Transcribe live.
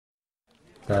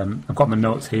I've got my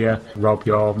notes here. Rob,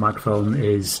 your microphone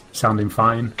is sounding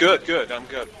fine. Good, I'm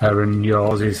good. Aaron,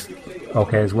 yours is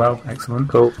okay as well. Excellent.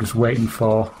 Cool. Just waiting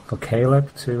for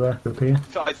Caleb to appear.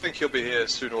 I think he'll be here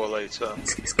sooner or later.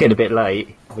 It's getting a bit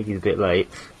late. I think he's a bit late.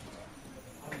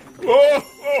 Oh,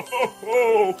 ho, ho,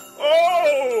 ho.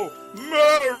 Oh!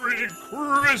 Merry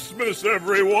Christmas,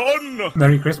 everyone!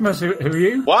 Merry Christmas. Who are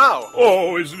you? Wow!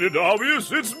 Oh, isn't it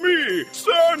obvious? It's me,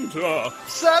 Santa!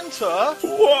 Santa?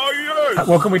 Why, yes!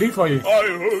 What can we do for you? I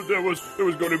heard there was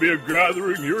going to be a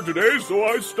gathering here today, so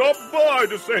I stopped by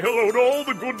to say hello to all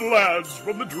the good lads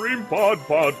from the DreamPod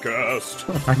podcast.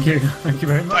 Oh, thank you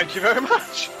very much. Thank you very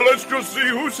much. Let's just see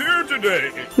who's here today.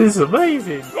 This is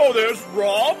amazing. Oh, there's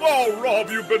Rob. Oh, Rob,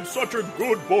 you've been such a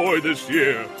good boy this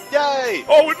year. Yay!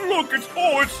 Oh, and look, it's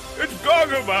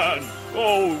Gargaman.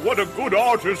 Oh, what a good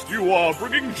artist you are,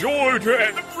 bringing joy to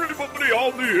everybody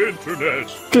on the internet.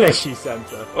 Bless you,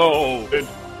 Santa. Oh, and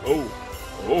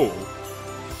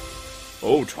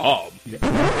Tom.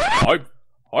 Yeah.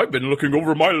 I've been looking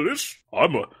over my list.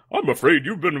 I'm afraid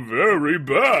you've been very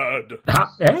bad.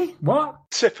 What?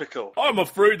 Typical. I'm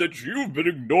afraid that you've been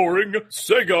ignoring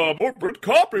Sega corporate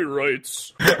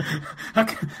copyrights. I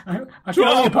can Tom, only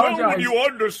how apologise. will you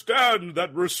understand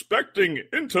that respecting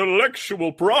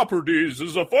intellectual properties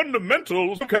is a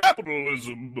fundamental of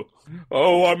capitalism?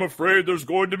 Oh, I'm afraid there's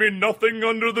going to be nothing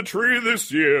under the tree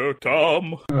this year,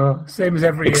 Tom. Same as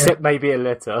every year. Except maybe a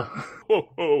letter.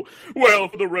 Oh. Well,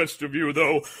 for the rest of you,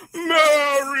 though,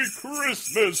 Merry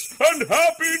Christmas and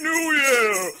Happy New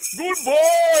Year!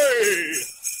 Goodbye!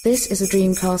 This is a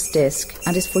Dreamcast disc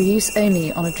and is for use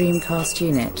only on a Dreamcast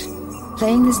unit.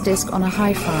 Playing this disc on a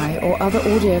hi-fi or other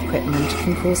audio equipment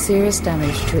can cause serious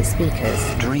damage to its speakers.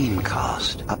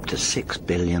 Dreamcast, up to 6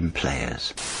 billion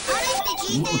players.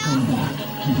 Welcome back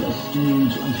to the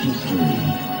stage of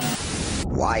history.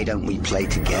 Why don't we play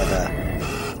together?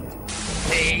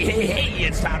 Hey,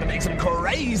 it's time to make some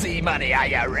crazy money. Are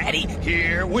you ready?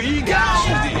 Here we go!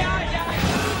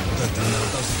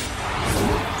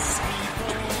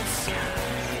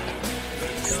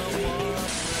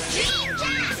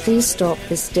 Please stop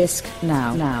this disc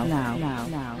now.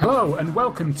 Hello and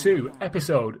welcome to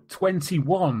episode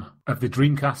 21 of the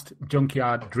Dreamcast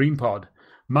Junkyard DreamPod.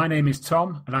 My name is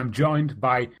Tom and I'm joined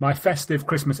by my festive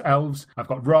Christmas elves. I've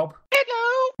got Rob.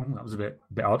 Hello! Oh, that was a bit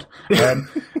odd.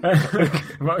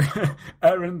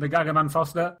 Aaron, the Gagaman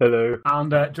Foster. Hello.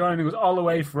 And joining us all the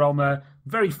way from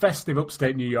very festive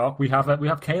upstate New York, we have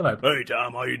Caleb. Hey,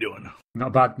 Tom, how you doing?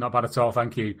 Not bad at all,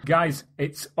 thank you. Guys,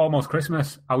 it's almost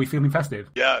Christmas. Are we feeling festive?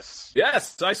 Yes.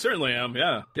 Yes, I certainly am,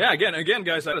 yeah. Yeah, again,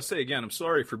 guys, I gotta say again, I'm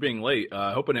sorry for being late.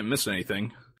 I hope I didn't miss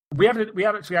anything. We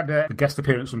actually had a guest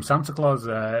appearance from Santa Claus.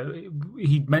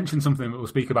 He mentioned something that we'll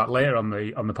speak about later on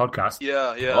the podcast.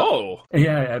 Yeah. Oh.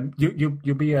 Yeah,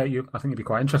 you'll be. I think you'll be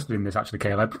quite interested in this, actually,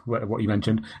 Caleb. What you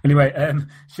mentioned. Anyway,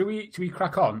 should we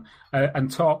crack on and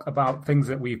talk about things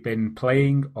that we've been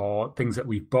playing or things that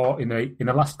we've bought in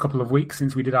the last couple of weeks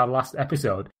since we did our last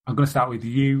episode? I'm going to start with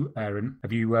you, Aaron.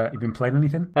 Have you been playing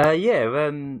anything? Yeah.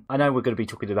 I know we're going to be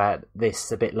talking about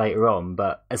this a bit later on,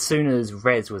 but as soon as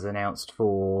Res was announced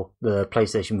for the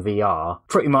PlayStation VR,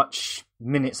 pretty much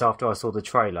minutes after I saw the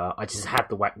trailer, I just had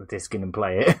to whack the disc in and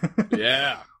play it.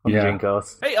 Yeah. On the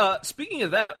Dreamcast. Hey, speaking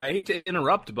of that, I hate to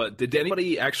interrupt, but did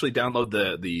anybody actually download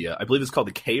the I believe it's called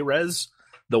the K-Res?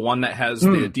 The one that has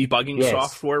the debugging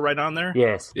software right on there.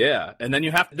 Yes. Yeah, and then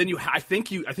I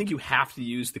think you have to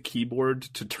use the keyboard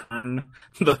to turn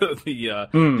the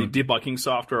debugging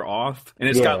software off, and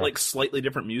it's got like slightly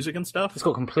different music and stuff. It's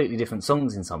got completely different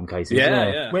songs in some cases.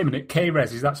 Yeah. Wait a minute,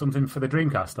 K-Res, is that something for the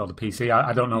Dreamcast or the PC?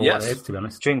 I don't know what it is, to be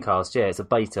honest. Dreamcast, it's a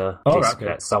beta disc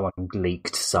that someone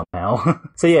leaked somehow.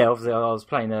 So yeah, obviously I was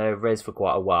playing Res for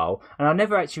quite a while, and I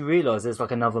never actually realised there's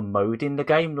like another mode in the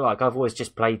game. Like I've always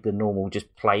just played the normal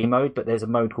play mode, but there's a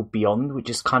mode called Beyond, which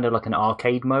is kind of like an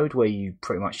arcade mode where you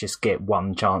pretty much just get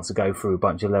one chance to go through a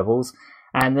bunch of levels.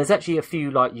 And there's actually a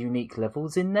few like unique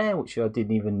levels in there, which I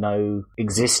didn't even know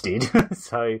existed.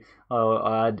 So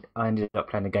I ended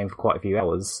up playing the game for quite a few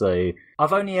hours. So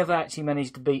I've only ever actually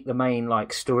managed to beat the main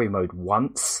like story mode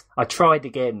once. I tried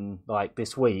again like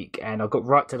this week, and I got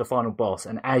right to the final boss,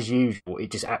 and as usual,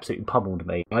 it just absolutely pummeled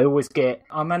me.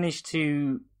 I managed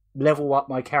to level up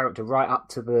my character right up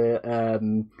to the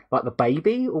like the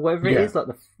baby or whatever it is, like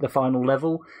the final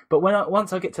level. But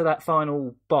once I get to that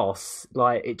final boss,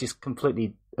 like it just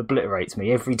completely obliterates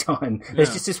me every time.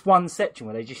 There's just this one section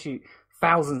where they just shoot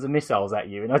thousands of missiles at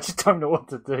you, and I just don't know what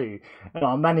to do. And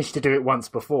I managed to do it once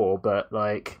before, but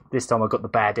like this time I got the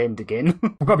bad end again.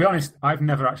 I've got to be honest, I've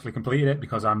never actually completed it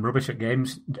because I'm rubbish at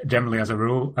games, generally as a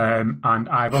rule. And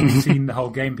I've only seen the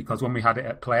whole game because when we had it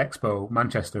at Play Expo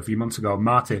Manchester a few months ago,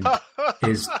 Martin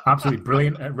is absolutely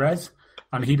brilliant at Res.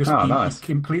 And he just he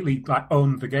completely like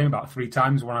owned the game about 3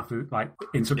 times, one after like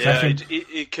in succession. Yeah,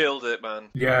 he killed it, man.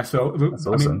 Yeah, so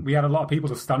awesome. I mean, we had a lot of people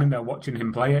just standing there watching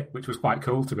him play it, which was quite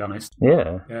cool, to be honest.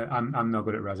 Yeah, I'm no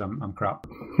good at Res. I'm crap.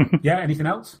 Yeah, anything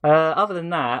else? Other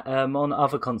than that, on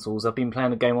other consoles, I've been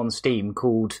playing a game on Steam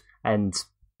called, and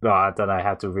I don't know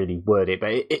how to really word it,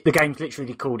 but the game's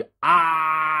literally called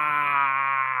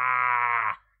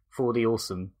for the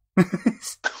Awesome.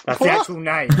 That's the actual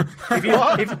name.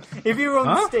 If you're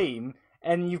on Steam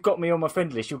and you've got me on my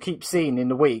friend list, you'll keep seeing in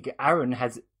the week Aaron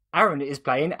is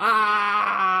playing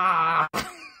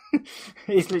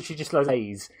It's literally just loads of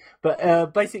A's.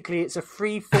 But basically it's a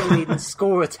free falling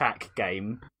score attack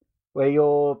game where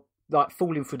you're like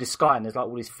falling through the sky and there's like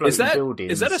all these floating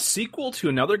buildings. Is that a sequel to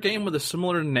another game with a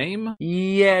similar name?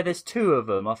 Yeah, there's 2 of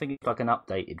them. I think it's like an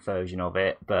updated version of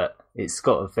it, but it's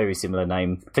got a very similar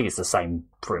name. I think it's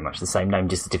pretty much the same name,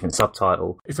 just a different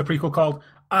subtitle. It's a prequel called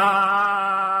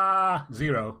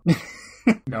Zero.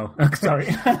 No,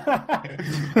 sorry. Something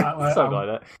like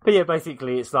that. But yeah,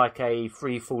 basically it's like a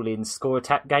free-falling score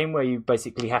attack game where you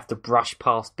basically have to brush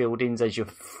past buildings as you're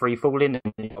free-falling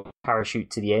and you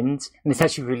parachute to the end. And it's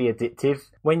actually really addictive.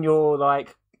 When you're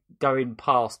like going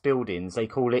past buildings, they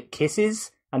call it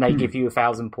kisses and they give you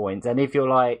 1,000 points. And if you're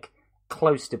like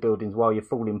close to buildings while you're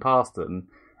falling past them,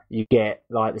 you get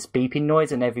like this beeping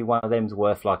noise and every one of them's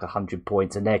worth like 100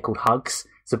 points and they're called hugs.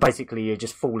 So basically you're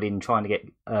just falling trying to get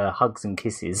hugs and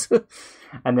kisses.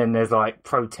 And then there's like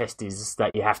protesters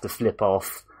that you have to flip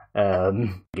off,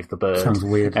 give the bird. Sounds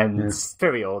weird. And it's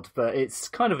very odd, but it's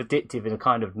kind of addictive in a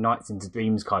kind of Nights into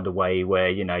Dreams kind of way where,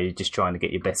 you know, you're just trying to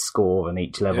get your best score on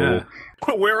each level. Yeah.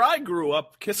 Where I grew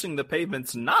up, kissing the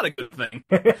pavement's not a good thing.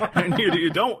 And you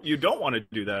don't want to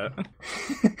do that.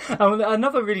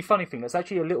 Another really funny thing that's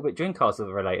actually a little bit Dreamcast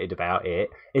related about it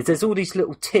is there's all these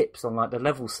little tips on like the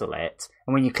level select,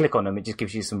 and when you click on them, it just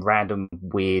gives you some random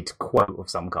weird quote of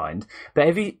some kind. But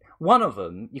every one of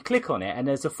them, you click on it, and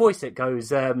there's a voice that goes,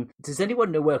 "Does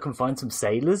anyone know where I can find some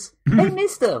sailors? Hey,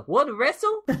 Mister, want to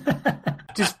wrestle?"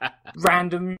 Just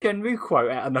random Shenmue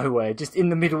quote out of nowhere, just in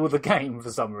the middle of the game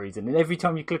for some reason. And every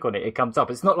time you click on it, it comes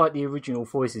up. It's not like the original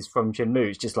voices from Shenmue.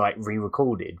 It's just like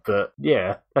re-recorded. But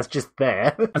yeah, that's just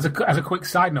there. As a quick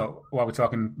side note, while we're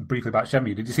talking briefly about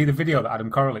Shenmue, did you see the video that Adam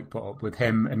Korolik put up with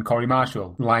him and Corey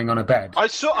Marshall lying on a bed? I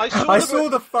saw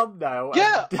the thumbnail.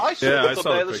 Yeah, I saw the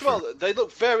thumbnail as well. They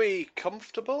look very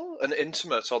comfortable and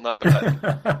intimate on that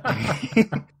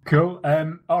bed. Cool.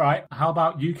 All right. How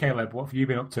about you, Caleb? What have you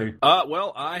been up to?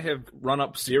 Well, I have run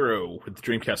up zero with the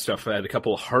Dreamcast stuff. I had a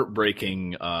couple of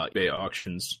heartbreaking eBay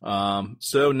auctions.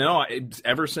 So no,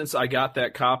 ever since I got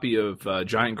that copy of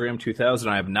Giant Graham 2000,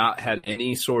 I have not had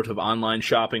any sort of online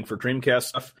shopping for Dreamcast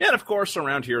stuff. And of course,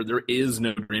 around here there is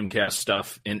no Dreamcast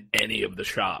stuff in any of the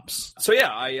shops. So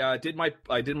yeah, I did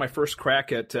my first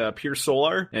crack at Pier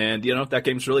Solar, and you know that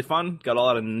game's really fun. Got a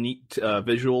lot of neat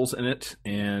visuals in it,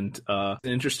 and an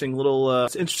interesting little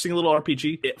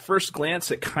RPG. At first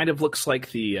glance, it kind of looks like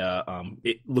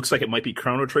it looks like it might be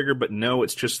Chrono Trigger, but no,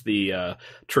 it's just the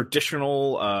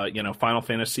traditional Final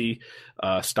Fantasy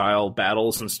style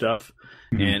battles and stuff.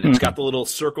 And it's got the little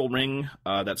circle ring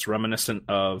that's reminiscent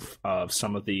of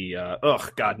some of the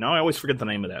now I always forget the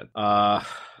name of that.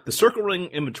 The circle ring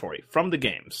inventory from the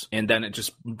games, and then it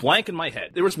just blank in my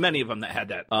head. There was many of them that had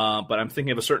that, but I'm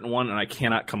thinking of a certain one, and I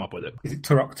cannot come up with it. Is it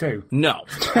Turok 2? No.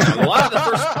 a lot of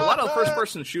the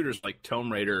first-person shooters like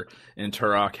Tomb Raider and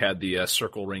Turok had the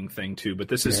circle ring thing too, but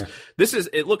this is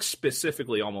it looks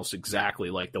specifically almost exactly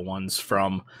like the ones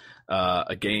from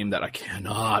a game that I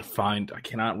cannot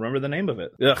remember the name of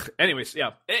it. Ugh. Anyways, yeah,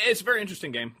 it's a very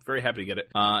interesting game. Very happy to get it.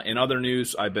 In other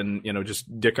news, I've been,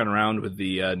 just dicking around with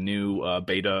the new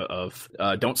beta of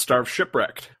Don't Starve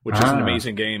Shipwrecked, which is an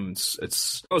amazing game.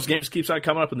 It's those games keeps on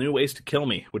coming up with new ways to kill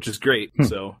me, which is great.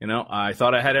 So, I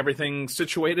thought I had everything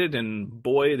situated, and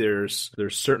boy, there's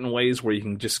certain ways where you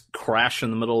can just crash in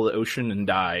the middle of the ocean and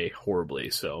die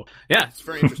horribly. So, yeah, it's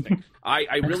very interesting.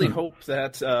 I really hope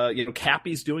that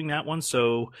Cappy's doing that one,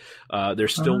 so they're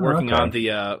still working on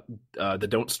the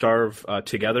Don't Starve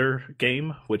Together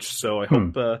game, so I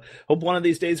hope one of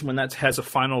these days when that has a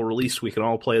final release, we can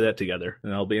all play that together,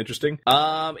 and that'll be interesting.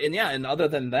 And other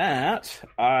than that,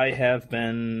 I have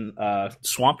been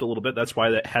swamped a little bit. That's why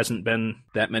there hasn't been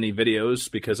that many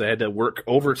videos, because I had to work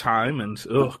overtime, and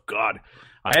oh god.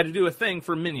 I had to do a thing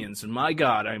for Minions, and my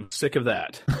God, I'm sick of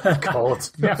that. God.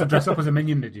 You have to dress up as a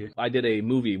Minion, did you? I did a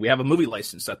movie. We have a movie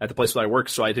license at the place where I work,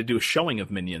 so I had to do a showing of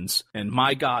Minions, and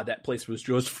my God, that place was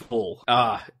just full.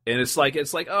 And it's like,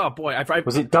 oh boy,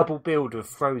 was it double billed with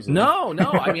Frozen? No.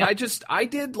 I mean, I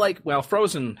did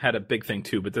Frozen had a big thing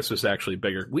too, but this was actually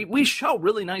bigger. We show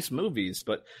really nice movies,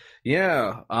 but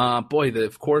yeah,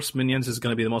 of course, Minions is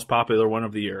going to be the most popular one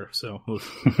of the year. So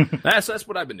that's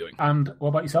what I've been doing. And what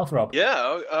about yourself, Rob? Yeah,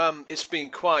 it's been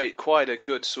quite a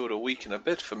good sort of week and a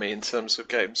bit for me in terms of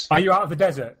games. Are you out of the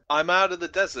desert? I'm out of the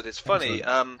desert. It's funny.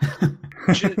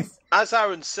 As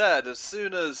Aaron said, as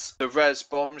soon as the Res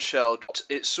bombshell,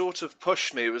 it sort of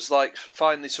pushed me. It was like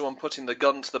finally someone putting the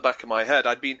gun to the back of my head.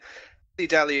 I'd been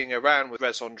dallying around with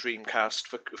Res on Dreamcast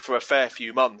for a fair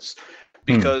few months.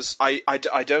 Because I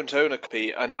don't own a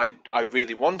copy, and I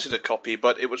really wanted a copy,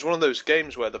 but it was one of those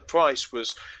games where the price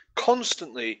was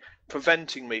constantly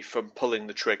preventing me from pulling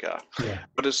the trigger. Yeah.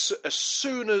 But as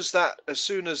soon as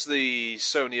the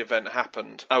Sony event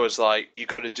happened, I was like, you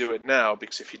got to do it now,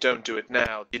 because if you don't do it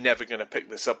now, you're never going to pick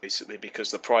this up, basically,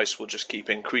 because the price will just keep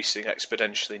increasing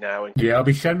exponentially now. Yeah, it'll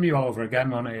be Shenmue all over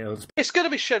again, won't it? It's going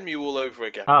to be Shenmue all over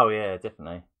again. Oh, yeah,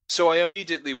 definitely. So I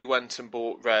immediately went and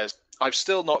bought Res. I've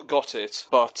still not got it,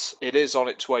 but it is on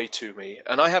its way to me.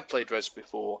 And I have played Res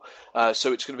before,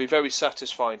 so it's going to be very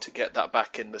satisfying to get that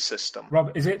back in the system.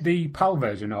 Rob, is it the PAL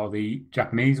version or the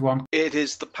Japanese one? It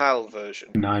is the PAL version.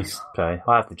 Nice. Okay,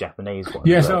 I have the Japanese one.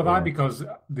 Yeah, so have I, because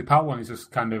the PAL one is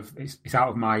just kind of, it's out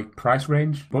of my price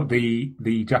range. But the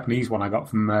Japanese one I got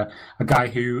from a guy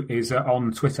who is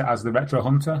on Twitter as the Retro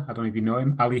Hunter. I don't know if you know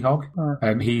him, Ali Hogg.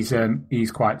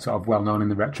 He's quite sort of well known in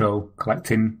the retro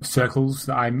collecting circles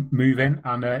that I move in,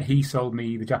 and he sold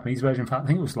me the Japanese version for, I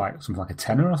think it was something like a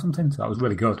tenner or something, so that was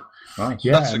really good. Nice.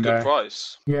 Yeah, that's a good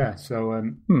price. Yeah, so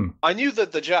I knew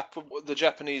that the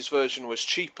Japanese version was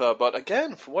cheaper, but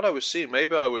again, from what I was seeing,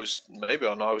 maybe I was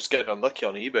getting unlucky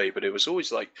on eBay, but it was always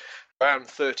like around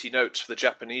 30 notes for the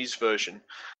Japanese version,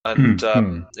 and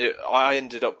I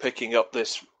ended up picking up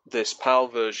this PAL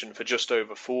version for just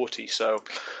over 40. So,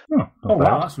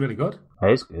 wow, that's really good.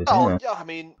 That is good. Oh yeah, I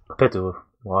mean, compared to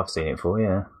what I've seen it for,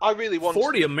 yeah. I really want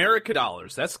 $40 American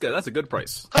dollars. That's good. That's a good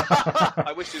price.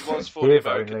 I wish it was $40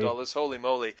 American dollars. Holy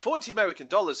moly! $40 American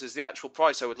dollars is the actual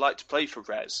price I would like to pay for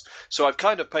Res. So I've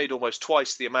kind of paid almost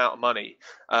twice the amount of money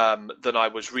than I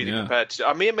was really prepared to.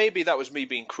 I mean, maybe that was me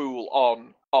being cruel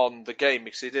on the game,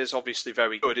 because it is obviously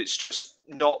very good. It's just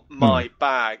not my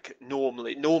bag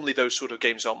normally. Normally those sort of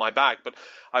games aren't my bag, but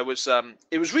I was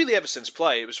it was really ever since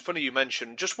play. It was funny you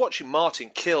mentioned just watching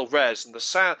Martin kill Res, and the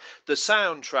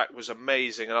soundtrack was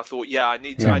amazing, and I thought, I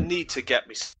need to get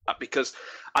me that, because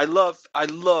I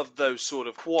love those sort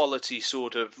of quality,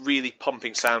 sort of really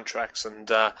pumping soundtracks, and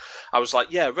I was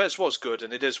like, Res was good,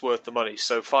 and it is worth the money.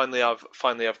 So finally I've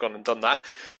gone and done that.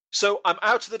 So I'm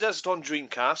out of the desert on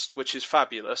Dreamcast, which is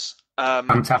fabulous.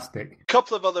 Fantastic. A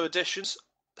couple of other additions.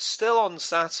 Still on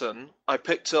Saturn, I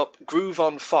picked up Groove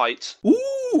on Fight.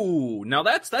 Ooh, now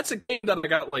that's a game that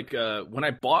I got when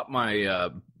I bought my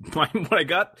when I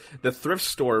got the thrift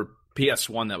store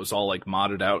PS1 that was all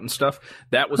modded out and stuff.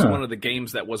 That was one of the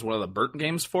games that was one of the burnt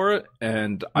games for it,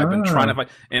 and I've been trying to find,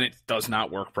 and it does not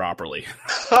work properly.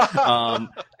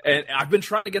 And I've been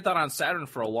trying to get that on Saturn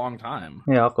for a long time.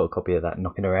 Yeah, I've got a copy of that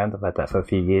knocking around. I've had that for a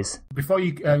few years. Before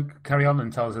you carry on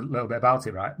and tell us a little bit about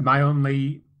it, right? My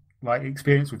only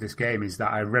experience with this game is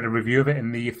that I read a review of it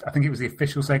in I think it was the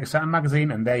official Sega Saturn magazine,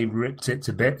 and they ripped it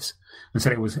to bits and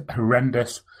said it was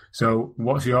horrendous. So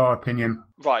what's your opinion?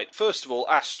 Right, first of all,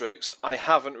 asterisks. I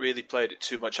haven't really played it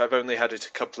too much. I've only had it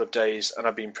a couple of days, and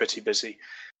I've been pretty busy.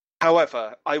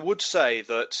 However, I would say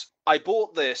that I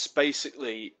bought this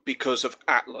basically because of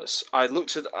Atlas. I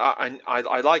looked at,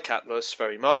 I like Atlas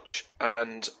very much,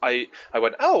 and I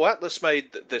went, Atlas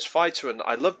made this fighter, and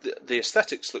I love the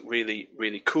aesthetics look really,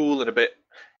 really cool and a bit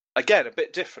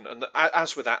different. And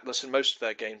as with Atlas and most of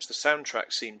their games, the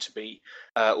soundtrack seemed to be,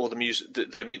 or the music,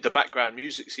 the background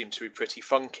music seemed to be pretty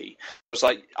funky. It was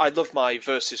like, I love my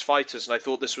versus fighters, and I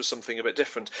thought this was something a bit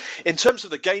different. In terms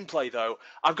of the gameplay, though,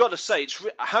 I've got to say,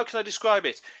 how can I describe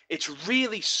it? It's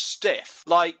really stiff.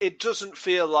 It doesn't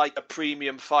feel like a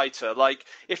premium fighter.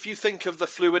 If you think of the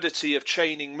fluidity of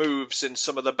chaining moves in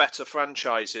some of the better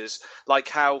franchises,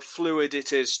 how fluid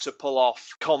it is to pull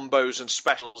off combos and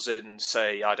specials in,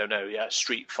 say,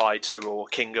 Street Fighter or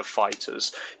King of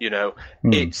Fighters,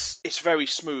 it's very very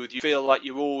smooth. You feel like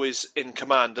you're always in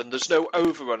command, and there's no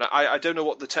overrun. I don't know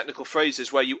what the technical phrase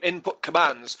is, where you input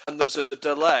commands and there's a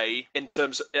delay in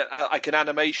terms of like an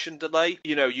animation delay.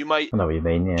 You know, you might... I know what you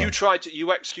mean, yeah.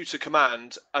 You execute a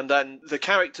command, and then the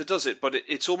character does it, but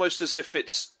it's almost as if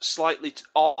it's slightly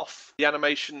off. The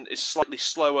animation is slightly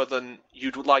slower than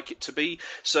you'd like it to be,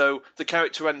 so the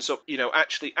character ends up, you know,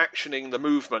 actually actioning the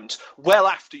movement well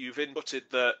after you've inputted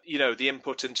the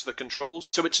input into the controls.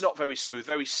 So it's not very smooth,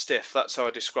 very stiff. That's how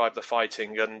I describe the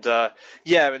fighting. And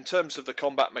in terms of the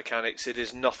combat mechanics, it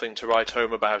is nothing to write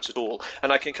home about at all.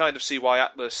 And I can kind of see why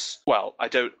Atlas, well,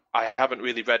 I haven't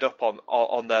really read up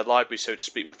on their library, so to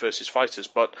speak, versus Fighters,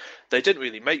 but they didn't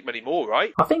really make many more,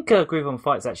 right? I think Groove on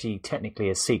Fight is actually technically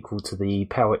a sequel to the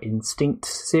Power Instinct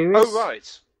series. Oh,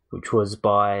 right. Which was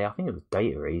by, I think it was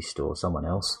Data East or someone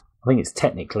else. I think it's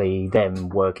technically them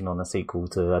working on a sequel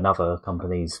to another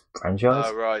company's franchise.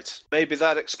 Oh, right. Maybe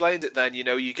that explained it then. You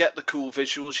know, you get the cool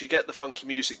visuals, you get the funky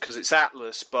music because it's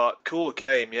Atlas, but cool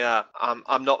game, yeah.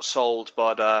 I'm not sold,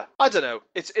 but I don't know.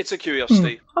 It's a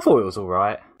curiosity. I thought it was all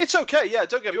right. It's okay, yeah.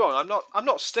 Don't get me wrong. I'm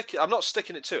not sticking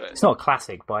it to it. It's not a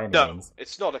classic by any means. No,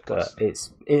 it's not a classic. But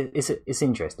it's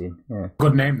interesting. Yeah.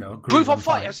 Good name though. Groove on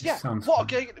Fighters. Yeah. What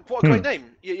a great name.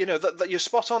 You know that you're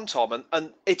spot on, Tom, and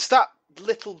it's that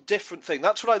little different thing.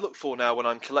 That's what I look for now when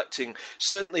I'm collecting,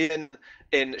 certainly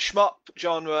in shmup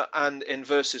genre and in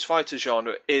versus fighter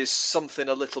genre, is something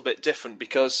a little bit different,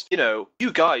 because, you know,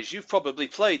 you guys, you've probably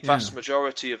played vast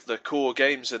majority of the core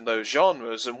games in those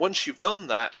genres, and once you've done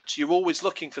that, you're always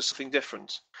looking for something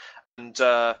different. And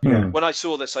when I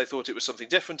saw this, I thought it was something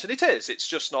different, and it is. It's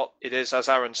just not. It is, as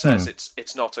Aaron says,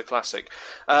 it's not a classic.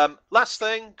 Last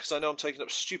thing, because I know I'm taking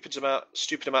up stupid amount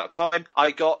of time.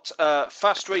 I got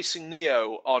Fast Racing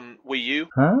Neo on Wii U.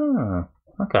 Ah,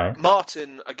 okay.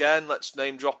 Martin, again, let's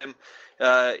name drop him.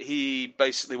 He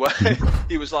basically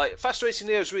he was like, Fast Racing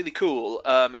Neo is really cool.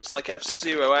 It's like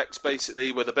F-Zero X,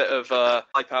 basically, with a bit of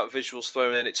hype out visuals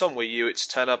thrown in. It's on Wii U. It's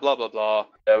tenner, blah blah blah.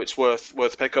 You know, it's worth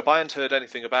pick up. I hadn't heard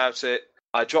anything about it.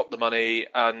 I dropped the money,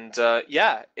 and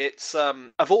it's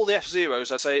of all the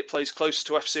F-Zeros, I'd say it plays closer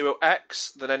to F-Zero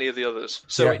X than any of the others.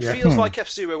 So it feels like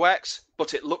F-Zero X,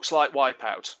 but it looks like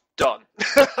Wipeout. Done.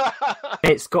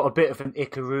 It's got a bit of an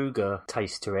Ikaruga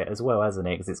taste to it as well, hasn't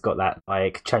it? Because it's got that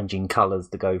like changing colours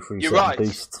to go through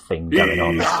boost thing going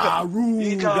on.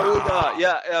 Ikaruga,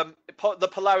 yeah. The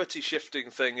polarity shifting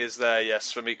thing is there,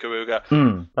 yes, from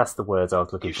Ikaruga. That's the words I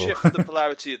was looking for. You shift the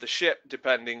polarity of the ship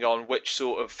depending on which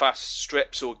sort of fast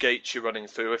strips or gates you're running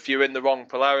through. If you're in the wrong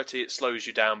polarity, it slows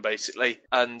you down, basically.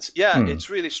 And it's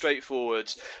really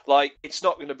straightforward. Like, it's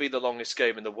not going to be the longest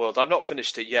game in the world. I've not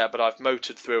finished it yet, but I've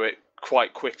motored through it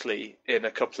quite quickly in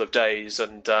a couple of days,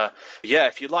 and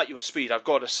if you like your speed, I've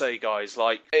got to say, guys,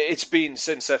 like, it's been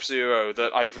since F-Zero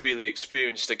that I've really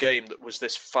experienced a game that was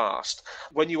this fast.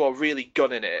 When you are really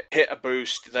gunning it, hit a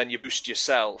boost, then you boost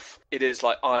yourself, it is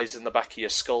like eyes in the back of your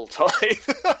skull type.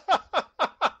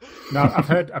 No, I've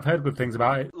heard good things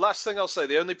about it. Last thing I'll say,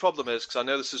 the only problem is, because I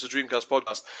know this is a Dreamcast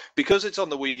podcast, because it's on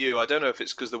the Wii U, I don't know if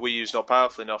it's because the Wii U's not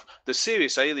powerful enough, there's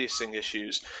serious aliasing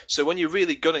issues. So when you're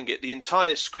really gunning it, the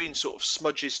entire screen sort of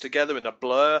smudges together in a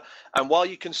blur, and while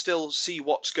you can still see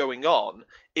what's going on,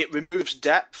 it removes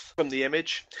depth from the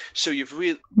image. So you've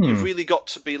really got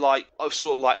to be like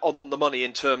sort of like on the money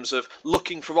in terms of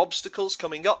looking for obstacles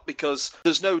coming up, because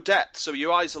there's no depth. So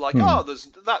your eyes are like, there's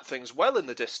that thing's well in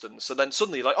the distance, and then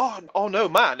suddenly like, oh no,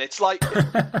 man, it's like,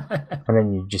 and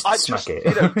then you just smack it.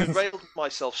 Derailed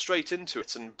myself straight into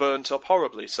it and burnt up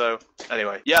horribly. So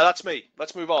anyway, that's me.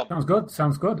 Let's move on.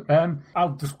 Sounds good.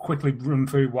 I'll just quickly run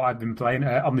through what I've been playing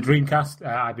on the Dreamcast.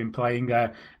 I've been playing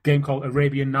a game called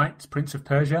Arabian Nights: Prince of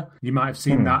Persia. You might have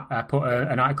seen that. I put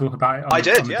an article up about it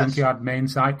on the Junkyard main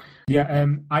site. Yeah,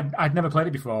 I'd never played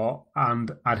it before,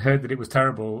 and I'd heard that it was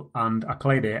terrible, and I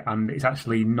played it, and it's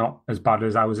actually not as bad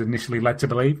as I was initially led to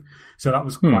believe. So that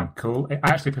was quite cool. I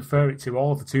actually prefer it to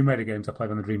all of the Tomb Raider games I played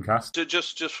on the Dreamcast.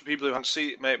 Just for people who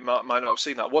might not have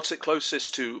seen that, what's it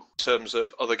closest to in terms of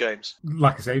other games?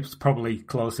 Like I say, it's probably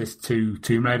closest to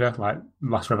Tomb Raider, like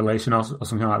Last Revelation or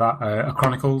something like that.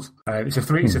 Chronicles. It's a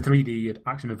 3D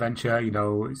action adventure. You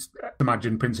know,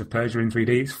 imagine Prince of Persia in 3D.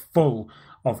 It's full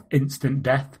of instant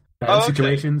death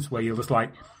situations where you're just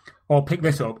like, pick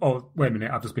this up. Oh, wait a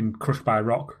minute, I've just been crushed by a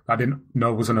rock I didn't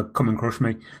know was going to come and crush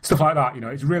me. Stuff like that, you know,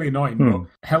 it's really annoying,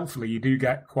 but helpfully you do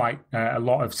get quite a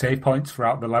lot of save points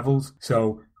throughout the levels.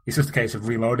 So it's just a case of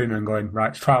reloading and going,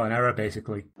 right, trial and error,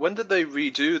 basically. When did they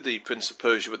redo the Prince of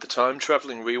Persia with the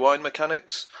time-travelling rewind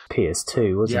mechanics?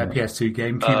 PS2, wasn't it? Yeah, PS2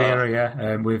 GameCube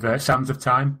era, with Sands of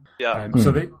Time. Yeah.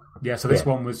 So Yeah, so this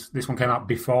one came out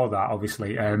before that,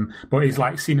 obviously, but it's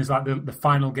like seen as like the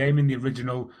final game in the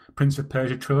original Prince of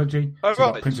Persia trilogy. Oh,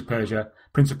 so right. Prince of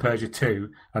Persia 2,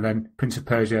 and then Prince of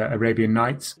Persia Arabian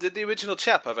Nights. Did the original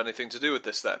chap have anything to do with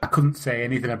this then? I couldn't say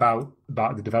anything about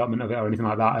the development of it or anything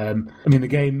like that. I mean, the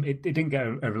game it didn't get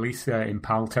a release in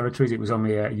PAL territories. It was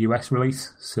only a US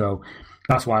release, so.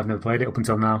 That's why I've never played it up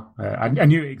until now. I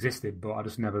knew it existed, but I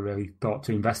just never really thought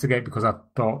to investigate because I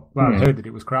thought, I heard that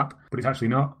it was crap, but it's actually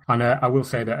not. And I will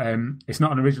say that it's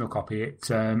not an original copy. It's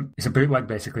a bootleg,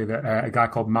 basically, that a guy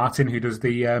called Martin, who does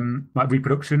the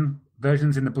reproduction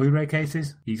versions in the Blu-ray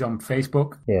cases. He's on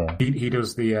Facebook. Yeah, he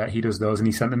does those, and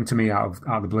he sent them to me out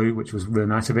of the blue, which was really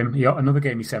nice of him. Another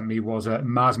game he sent me was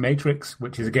Mars Matrix,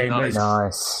 which is a game that is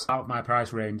nice, out of my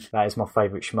price range. That is my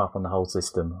favourite shmup on the whole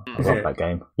system. I love that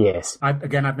game. Yes,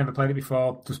 I'd never played it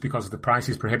before, just because the price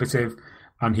is prohibitive.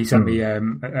 And he sent me a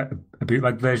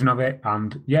bootleg version of it,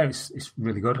 and yeah, it's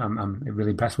really good. I'm really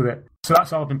impressed with it. So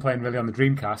that's all I've been playing really on the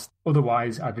Dreamcast.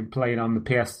 Otherwise, I've been playing on the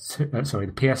the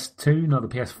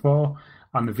PS4,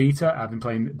 and the Vita. I've been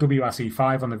playing WRC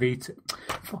 5 on the Vita.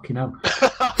 Fucking hell.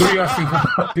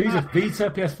 WRC 5. These are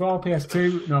Vita, PS4,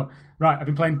 PS2. No. Right, I've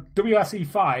been playing WRC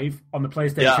 5 on the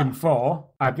PlayStation 4.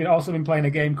 I've also been playing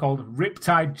a game called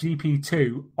Riptide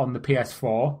GP2 on the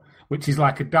PS4, which is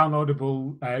like a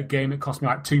downloadable game that cost me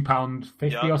like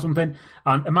 £2.50 or something.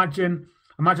 And imagine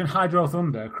Hydro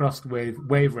Thunder crossed with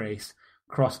Wave Race,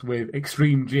 crossed with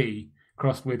Extreme G,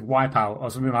 crossed with Wipeout or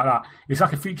something like that. It's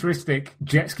like a futuristic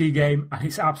jet ski game, and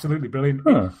it's absolutely brilliant.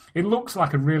 It looks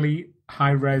like a really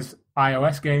high-res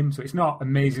iOS game, so it's not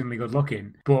amazingly good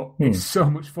looking, but it's so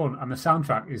much fun, and the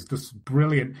soundtrack is just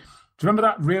brilliant. Do you remember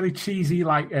that really cheesy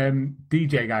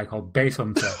DJ guy called Bass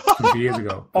Hunter from a few years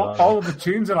ago? All of the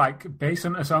tunes are like Bass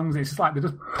Hunter songs. It's just like they're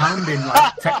just pounding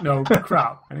like techno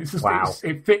crap, and it's just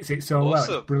it fits it so well.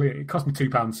 It's brilliant. It cost me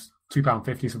 £2.50,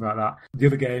 something like that. The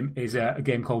other game is a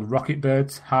game called Rocket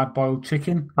Bird's Hard Boiled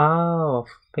Chicken. Oh,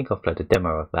 I think I've played a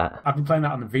demo of that. I've been playing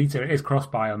that on the Vita. It is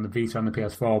cross-buy on the Vita and the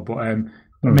PS4, but I've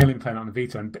mainly been playing it on the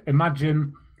Vita. And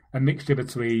imagine a mixture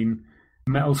between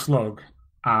Metal Slug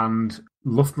and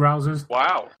Luftrausers.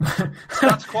 Wow.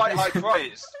 That's quite high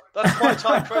praise. That's quite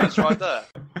high praise right there.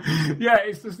 Yeah,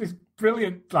 it's just this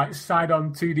brilliant like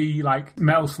side-on 2D like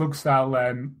Metal Slug style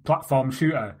platform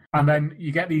shooter, and then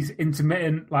you get these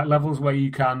intermittent like levels where you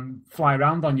can fly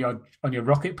around on your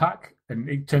rocket pack, and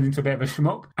it turns into a bit of a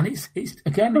shmup. And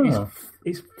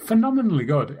it's phenomenally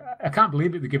good. I can't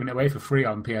believe that they're giving it away for free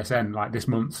on PSN like this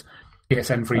month's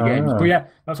PSN free games. But yeah,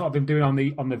 that's what I've been doing on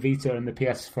the Vita and the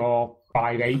PS4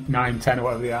 5, 8, 9, 10 or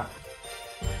whatever they are.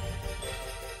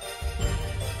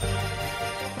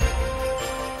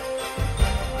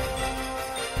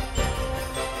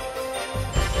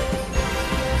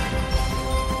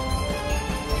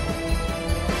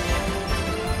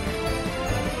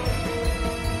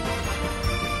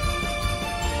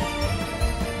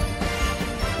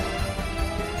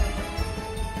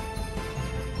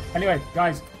 Anyway,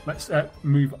 guys, let's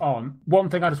move on. One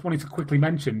thing I just wanted to quickly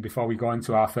mention before we go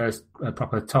into our first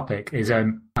proper topic is I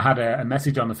had a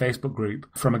message on the Facebook group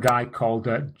from a guy called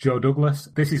Joe Douglas.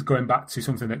 This is going back to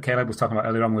something that Caleb was talking about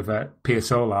earlier on with Pier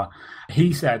Solar.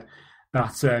 He said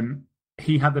that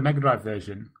he had the Mega Drive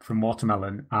version from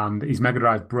Watermelon, and his Mega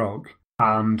Drive broke,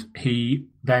 and he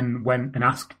then went and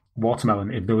asked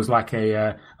Watermelon if there was like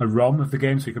a ROM of the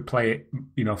game so he could play it,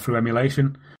 through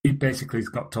emulation. He basically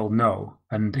got told no,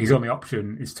 and his only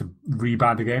option is to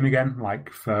rebuy the game again,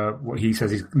 like for what he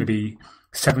says is going to be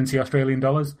 $70 Australian.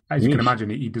 As you can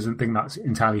imagine, he doesn't think that's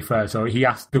entirely fair. So he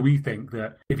asked, do we think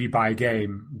that if you buy a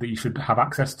game that you should have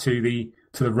access to the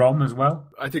ROM as well?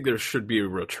 I think there should be a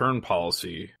return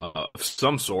policy of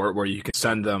some sort where you can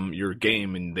send them your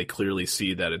game and they clearly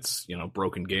see that it's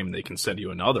broken game and they can send you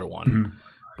another one. Mm-hmm.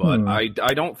 But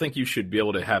I don't think you should be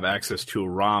able to have access to a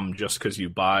ROM just because you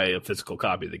buy a physical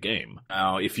copy of the game.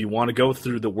 Now, if you want to go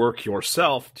through the work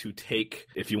yourself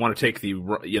if you want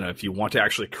to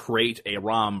actually create a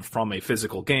ROM from a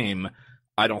physical game,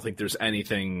 I don't think there's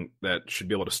anything that should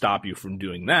be able to stop you from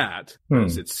doing that.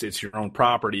 Because it's your own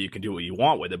property, you can do what you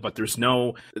want with it. But there's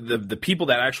the people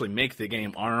that actually make the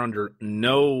game are under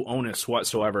no onus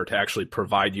whatsoever to actually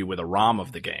provide you with a ROM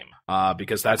of the game.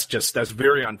 Because that's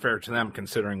very unfair to them,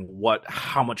 considering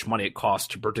how much money it costs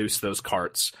to produce those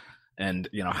carts, and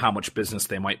how much business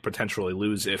they might potentially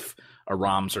lose if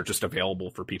ROMs are just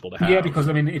available for people to have. Yeah, because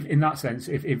if, in that sense,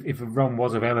 if a ROM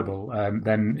was available,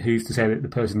 then who's to say that the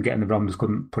person getting the ROM just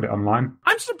couldn't put it online?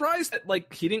 I'm surprised that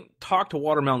he didn't talk to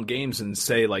Watermelon Games and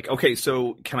say okay,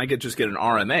 so can I just get an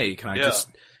RMA?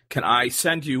 Can I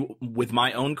send you with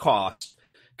my own cost?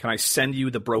 can I send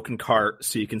you the broken cart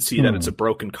so you can see that it's a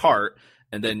broken cart?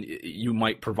 And then you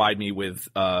might provide me with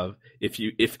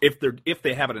if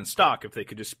they have it in stock, if they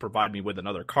could just provide me with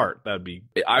another cart, that would be.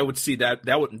 I would see that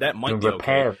might be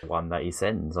repair okay. one that he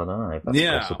sends. I don't know if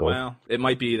that's possible. Well, it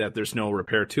might be that there's no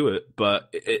repair to it,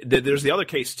 but there's the other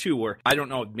case too where I don't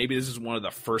know. Maybe this is one of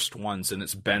the first ones, and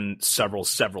it's been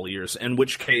several years. In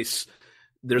which case,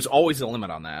 there's always a limit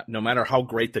on that. No matter how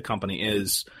great the company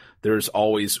is, there's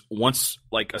always, once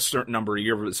like a certain number of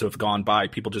years have gone by,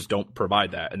 people just don't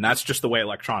provide that. And that's just the way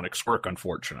electronics work,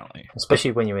 unfortunately.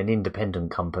 Especially when you're an independent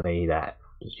company that,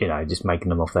 just making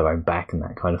them off their own back and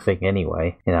that kind of thing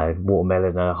anyway.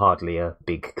 Watermelon are hardly a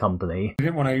big company. I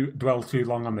didn't want to dwell too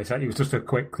long on this. It was just a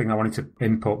quick thing I wanted to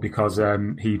input because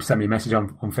he sent me a message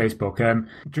on Facebook.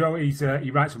 Joe, he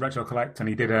writes for Retro Collect, and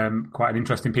he did quite an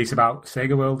interesting piece about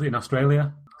Sega World in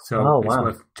Australia. So it's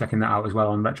worth checking that out as well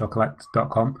on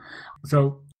retrocollect.com.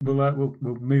 So we'll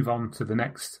move on to the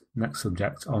next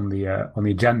subject on the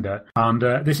agenda, and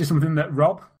this is something that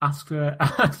Rob asked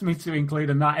me to include,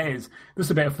 and that is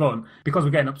just a bit of fun because we're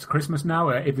getting up to Christmas now.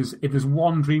 If there's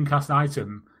one Dreamcast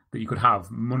item that you could have,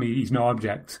 money is no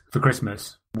object, for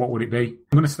Christmas, what would it be?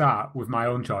 I'm going to start with my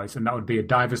own choice, and that would be a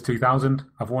Divers 2000.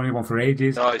 I've wanted one for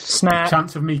ages. Nice. Snap. The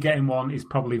chance of me getting one is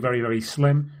probably very, very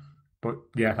slim. But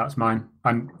yeah, that's mine.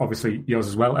 And obviously yours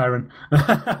as well, Aaron.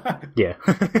 Yeah.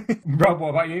 Rob, what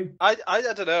about you? I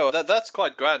don't know. That's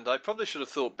quite grand. I probably should have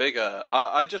thought bigger.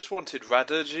 I just wanted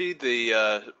Radergy,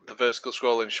 the vertical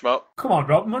scrolling shmup. Come on,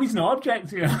 Rob. Money's no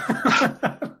object here.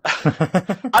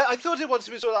 I thought it wanted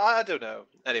to be sort of, I don't know.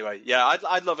 Anyway, yeah,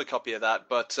 I'd love a copy of that,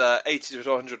 but £80 to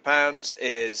 £100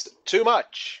 is too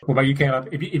much. What about you, Caleb?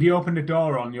 If you opened a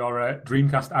door on your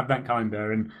Dreamcast advent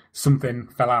calendar and something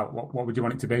fell out, what would you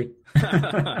want it to be?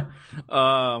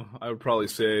 I would probably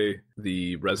say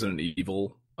the Resident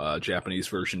Evil Japanese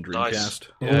version Dreamcast.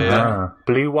 Nice. Yeah.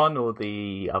 Blue one or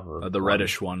the other? The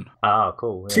reddish one. Ah,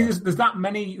 cool. Yeah. See, there's that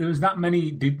many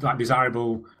like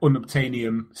desirable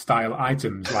unobtainium style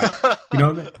items, like the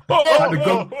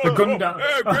Gundam.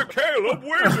 Hey, Caleb,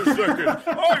 wait a second.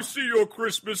 I see your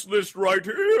Christmas list right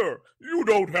here. You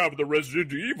don't have the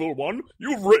Resident Evil one.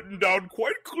 You've written down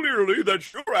quite clearly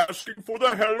that you're asking for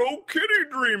the Hello Kitty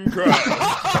Dreamcast.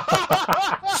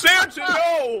 Santa,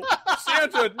 no!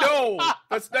 Santa, no!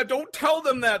 Don't tell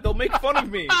them that. They'll make fun of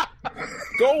me.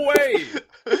 Go away.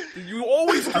 You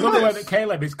always do I love the way this. that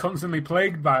Caleb is constantly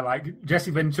plagued by like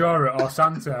Jesse Ventura or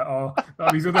Santa or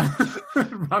these other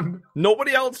random.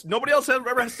 Nobody else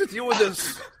ever has to deal with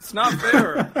this. It's not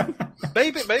fair.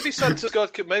 Maybe Santa's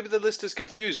maybe the list is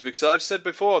confused because I've said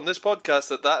before on this podcast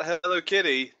that Hello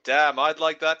Kitty, damn, I'd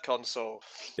like that console.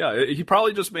 Yeah, he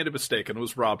probably just made a mistake, and it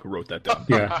was Rob who wrote that down.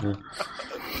 Yeah.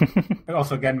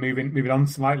 Also, again, moving on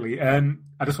slightly,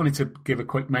 I just wanted to give a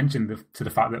quick mention to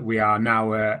the fact that we are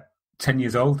now 10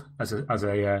 years old as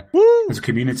a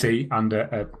community and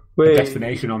a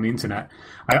destination on the internet.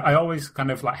 I always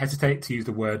kind of like hesitate to use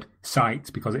the word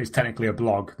site because it is technically a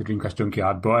blog, the Dreamcast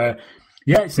Junkyard, but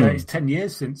it's 10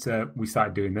 years since we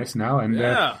started doing this now, and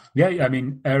I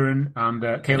mean, Aaron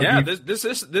and Caleb. Yeah, this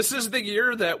is the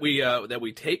year that we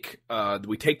take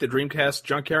the Dreamcast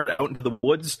Junkyard out into the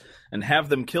woods and have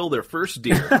them kill their first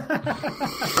deer.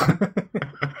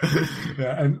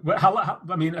 Yeah, and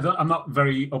I mean, I'm not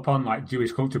very up on like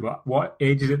Jewish culture, but what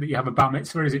age is it that you have a bar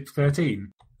mitzvah? Is it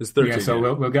 13? It's 13. Yeah, so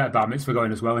we'll get a bar mitzvah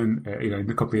going as well in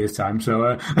in a couple of years' time.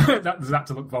 So there's that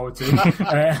to look forward to.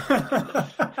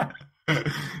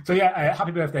 So yeah,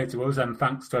 happy birthday to us, and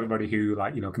thanks to everybody who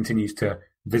continues to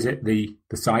visit the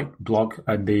site, blog,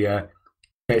 and the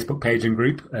Facebook page and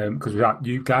group. Because without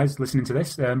you guys listening to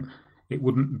this, it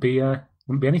wouldn't be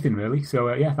anything really.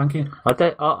 So yeah, thank you.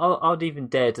 I'd even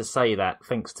dare to say that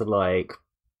thanks to like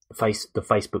the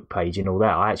Facebook page and all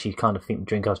that, I actually kind of think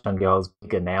Dreamcast Junkyard is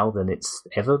bigger now than it's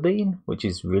ever been, which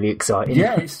is really exciting.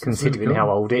 Yeah, considering really cool. How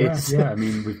old it is. Yeah, I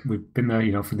mean we've been there,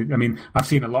 I've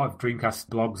seen a lot of Dreamcast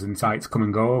blogs and sites come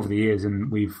and go over the years,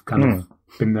 and we've kind of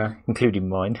been there, including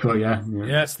mine. Oh yeah.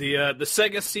 Yes, the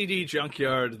Sega CD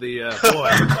Junkyard. The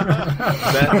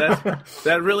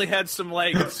that really had some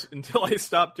legs until I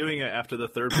stopped doing it after the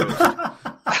third post.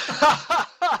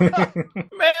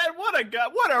 Man,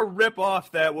 what a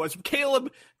rip-off that was.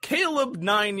 Caleb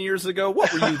 9 years ago,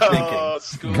 what were you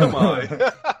thinking? Come on.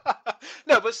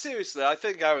 No, but seriously, I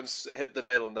think Aaron's hit the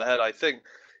nail on the head. I think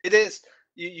it is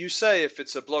you say if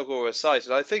it's a blog or a site,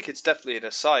 and I think it's definitely in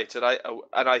a site, and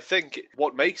I think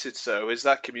what makes it so is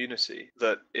that community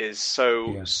that is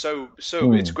so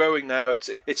it's growing now.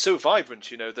 It's so vibrant,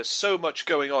 There's so much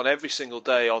going on every single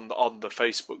day on the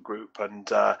Facebook group and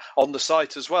on the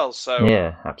site as well. So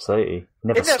yeah, absolutely, it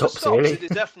never stops. Really, it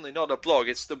is definitely not a blog.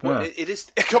 It's the it is.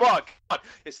 Come on,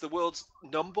 it's the world's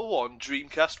 #1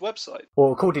 Dreamcast website.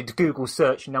 Well, according to Google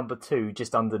search, number 2,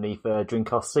 just underneath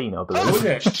Dreamcast Scene, I believe. Oh, is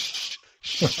it?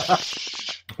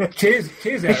 Cheers,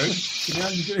 Aaron.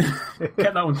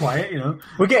 Get that one quiet.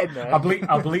 We're getting there. I'll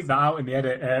bleep that out in the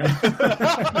edit.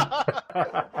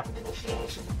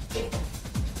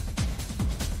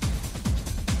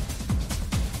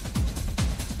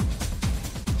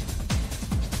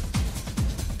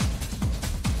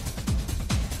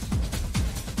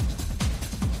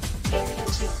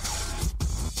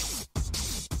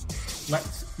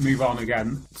 Let's move on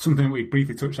again. Something we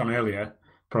briefly touched on earlier.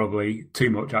 Probably too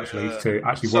much, actually, to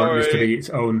actually warrant this to be its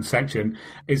own section,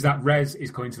 is that Res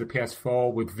is coming to the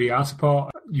PS4 with VR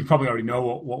support. You probably already know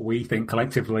what we think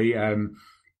collectively.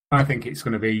 I think it's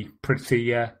going to be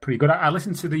pretty good. I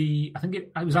listened to I think it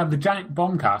was either the Giant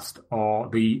Bombcast or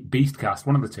the Beastcast,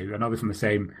 one of the two. I know they're from the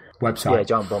same website. Yeah,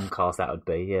 Giant Bombcast, that would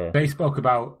be, yeah. They spoke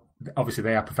about, obviously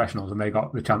they are professionals and they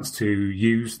got the chance to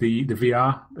use the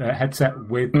VR headset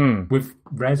with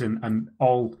Res and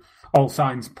all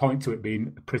signs point to it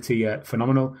being pretty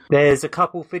phenomenal. There's a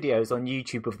couple videos on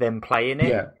YouTube of them playing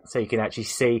it, so you can actually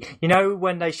see.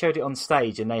 When they showed it on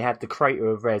stage and they had the creator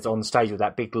of Res on stage with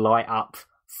that big light up,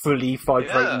 fully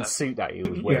vibrating suit that he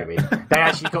was wearing. They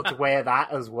actually got to wear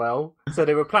that as well. So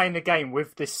they were playing the game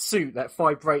with this suit that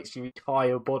vibrates your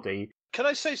entire body. Can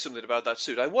I say something about that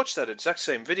suit? I watched that exact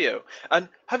same video, and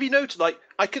have you noticed?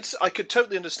 I could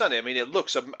totally understand it. I mean, it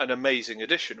looks an amazing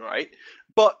addition, right?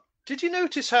 But did you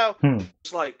notice how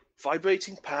it's like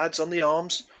vibrating pads on the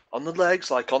arms, on the legs,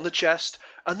 like on the chest,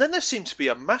 and then there seemed to be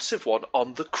a massive one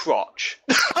on the crotch?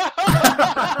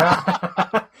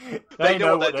 They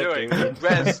know what they're doing.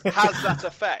 Res has that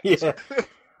effect. Yeah.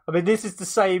 I mean, this is the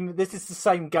same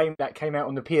game that came out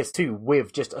on the PS2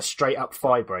 with just a straight up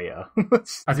vibrator.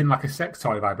 As in like a sex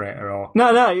toy vibrator, or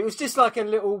no, it was just like a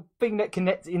little thing that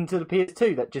connects into the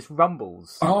PS2 that just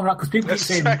rumbles. Oh right, because people keep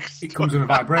saying it comes with a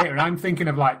vibrator, and I'm thinking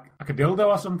of like a dildo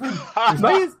or something.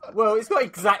 Well, it's not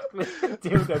exactly a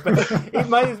dildo, but it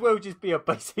may as well just be a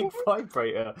basic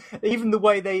vibrator. Even the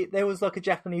way there was like a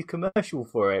Japanese commercial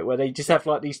for it where they just have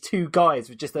like these two guys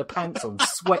with just their pants on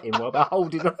sweating while they're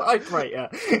holding a vibrator.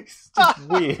 It's just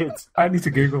weird. I need to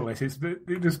Google this.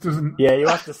 It just doesn't. Yeah, you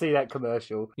have to see that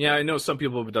commercial. Yeah, I know some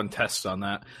people have done tests on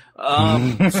that.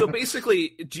 So basically,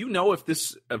 do you know if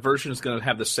this version is going to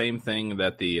have the same thing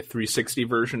that the 360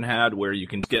 version had, where you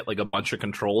can get like a bunch of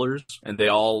controllers and they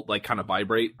all like kind of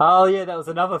vibrate? Oh yeah, that was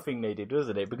another thing they did,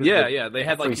 wasn't it? Because yeah, they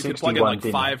had like you could plug in like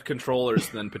 5 controllers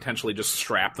and then potentially just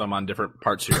strap them on different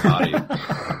parts of your body.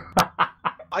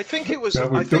 I think it was.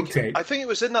 I think it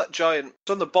was in that giant.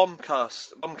 It's on the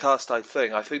Bombcast.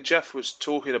 I think Jeff was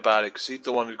talking about it because he's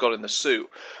the one who got in the suit.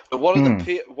 But one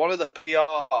of the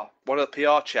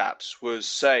PR chaps was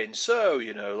saying, so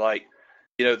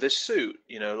this suit,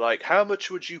 like how much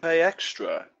would you pay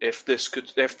extra if this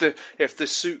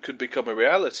suit could become a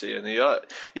reality? And he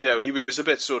was a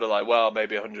bit sort of like, well,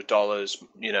 maybe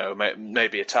 $100,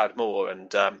 maybe a tad more.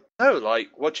 And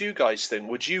what do you guys think?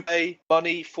 Would you pay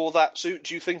money for that suit?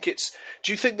 Do you think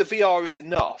the VR is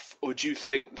enough, or do you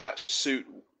think that suit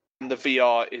and the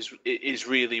VR is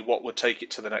really what would take it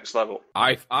to the next level?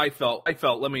 I felt.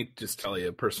 Let me just tell you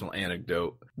a personal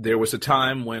anecdote. There was a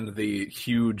time when the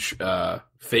huge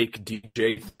fake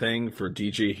DJ thing for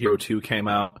DJ Hero 2 came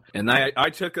out, and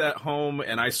I took that home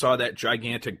and I saw that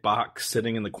gigantic box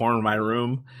sitting in the corner of my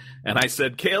room, and I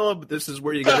said, Caleb, this is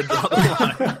where you got to draw the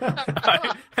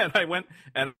line. And I went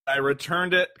and I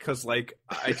returned it because I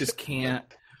just can't.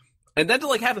 And then to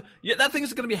have that thing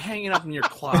is going to be hanging up in your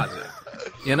closet,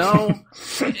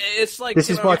 It's like this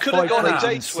is my you could have gone on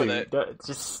dates with it.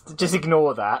 Just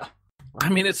ignore that. I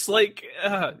mean, it's like,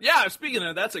 speaking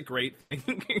of, that's a great thing.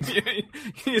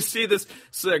 You see this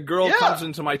girl comes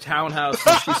into my townhouse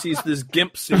and she sees this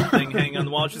gimp suit thing hanging on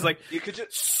the wall. She's like,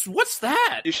 what's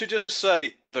that? You should just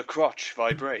say, the crotch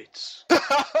vibrates.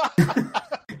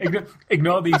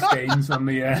 Ignore these stains on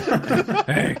the.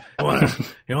 Hey,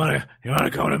 you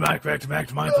wanna come back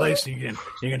to my place? And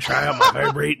you can try out my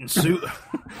vibrating suit.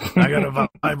 I got a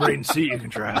vibrating suit you can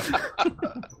try out.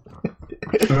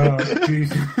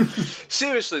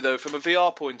 Seriously though, from a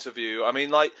VR point of view, I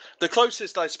mean, the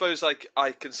closest I suppose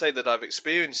I can say that I've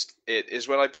experienced it is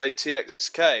when I played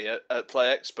TXK at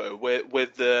Play Expo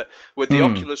with the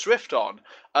Oculus Rift on,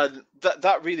 And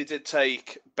that really did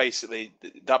take it's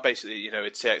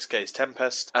TXK's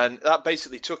Tempest, and that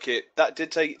basically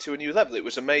did take it to a new level. It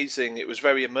was amazing, it was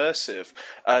very immersive,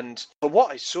 and for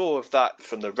what I saw of that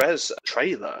from the Res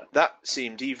trailer, that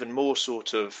seemed even more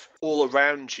sort of all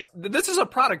around you. This is a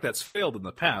product that's failed in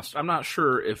the past. I'm not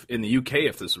sure if in the UK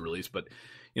if this is released, but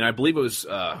I believe it was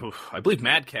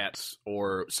Mad Catz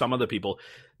or some other people.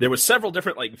 There was several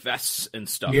different like vests and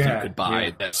stuff you could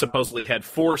buy that supposedly had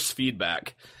force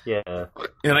feedback. Yeah,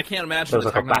 and I can't imagine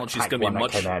the technology is going to be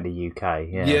much. That came out in the UK.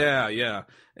 Yeah,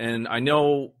 and I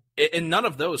know, and none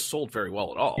of those sold very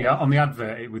well at all. Yeah, on the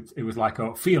advert, it was like,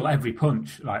 "Oh, feel every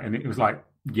punch," like, and it was like,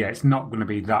 "Yeah, it's not going to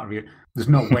be that real. There's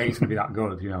no way it's going to be that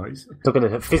good." It's not going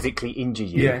to physically injure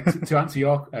you. Yeah. To answer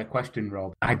your question,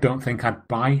 Rob, I don't think I'd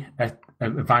buy a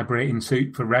vibrating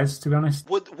suit for Res, to be honest.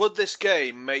 Would this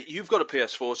game make... You've got a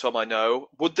PS4, Tom, I know.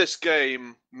 Would this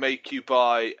game make you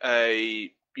buy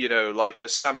a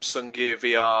Samsung Gear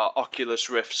VR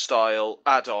Oculus Rift style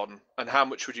add-on? And how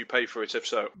much would you pay for it if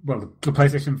so? Well, the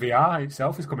PlayStation VR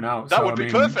itself is coming out. That would be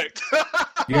perfect.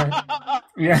 Yeah.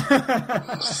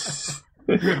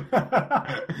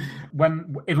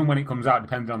 Even when it comes out,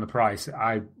 depending on the price,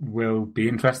 I will be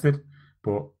interested,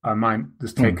 but I might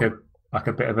just take a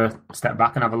bit of a step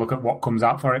back and have a look at what comes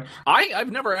out for it.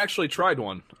 I've never actually tried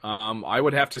one. I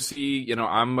would have to see.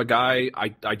 I'm a guy.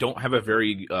 I don't have a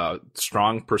very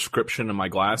strong prescription in my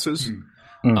glasses.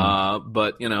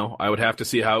 But I would have to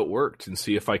see how it worked and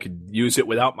see if I could use it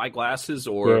without my glasses,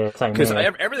 or because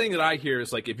everything that I hear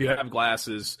is like, if you have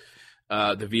glasses,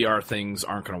 the VR things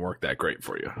aren't going to work that great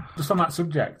for you. Just on that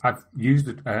subject, I've used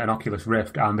an Oculus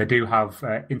Rift, and they do have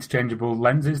interchangeable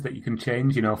lenses that you can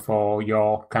change, for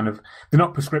your kind of... They're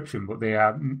not prescription, but they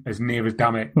are as near as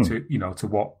damn it to, to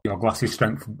what your glasses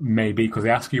strength may be, because they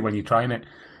ask you when you're trying it.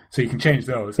 So you can change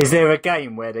those. Is there a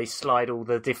game where they slide all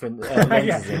the different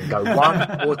lenses in and go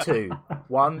 1 or 2?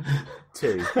 1,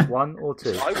 2. 1 or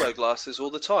 2? I wear glasses all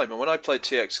the time, and when I played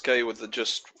TXK with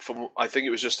I think it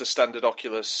was just a standard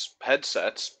Oculus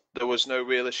headset, there was no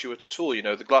real issue at all.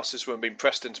 The glasses weren't being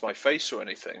pressed into my face or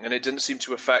anything, and it didn't seem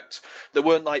to affect... There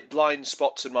weren't like blind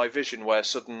spots in my vision where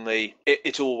suddenly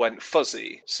it all went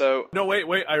fuzzy. So no, wait,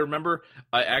 I remember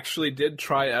I actually did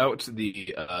try out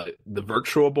the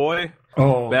Virtual Boy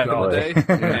back in the day,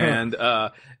 and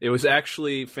it was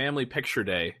actually Family Picture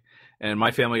Day. And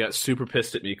my family got super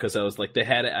pissed at me because I was like, they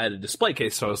had it at a display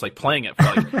case, so I was like playing it for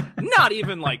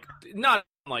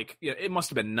like it must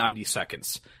have been 90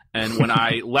 seconds. And when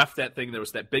I left that thing, there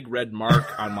was that big red mark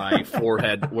on my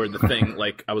forehead where the thing,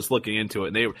 like, I was looking into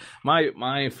it. And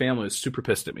my family was super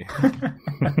pissed at me.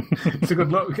 It's a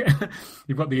good look.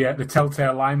 You've got the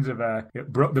telltale lines of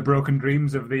the broken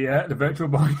dreams of the Virtual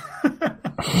Boy.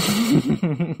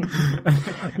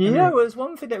 There's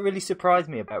one thing that really surprised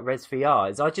me about Res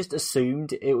VR is I just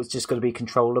assumed it was just going to be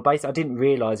controller based. I didn't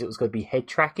realise it was going to be head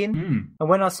tracking. And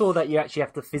when I saw that you actually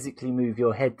have to physically move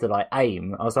your head to like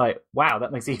aim, I was like, wow,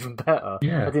 that makes it even better.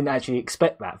 I didn't actually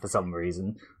expect that for some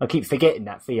reason. I keep forgetting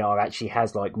that VR actually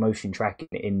has like motion tracking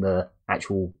in the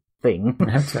actual thing.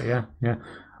 Headset, yeah.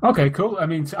 Okay, cool. I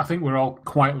mean, I think we're all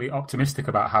quietly optimistic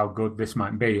about how good this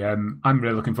might be. I'm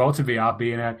really looking forward to VR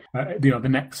being the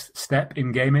next step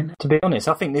in gaming. To be honest,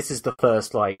 I think this is the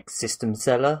first like system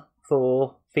seller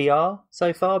for VR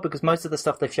so far, because most of the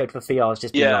stuff they've showed for VR has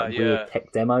just been weird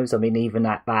tech demos. I mean, even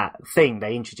at that thing,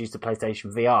 they introduced the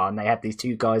PlayStation VR and they had these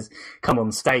two guys come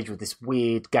on stage with this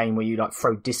weird game where you like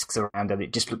throw discs around and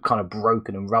it just looked kind of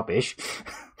broken and rubbish.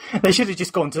 They should have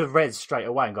just gone to Res straight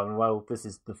away and gone, well, this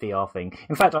is the VR thing.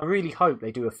 In fact, I really hope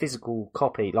they do a physical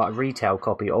copy, like a retail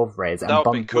copy of Res and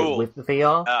bump it with the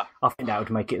VR. Yeah. I think that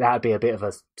would be a bit of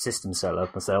a system seller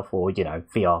myself, or,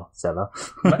 VR seller.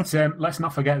 Let's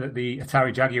not forget that the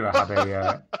Atari Jaguar had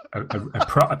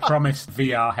a promised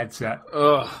VR headset.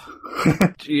 Ugh.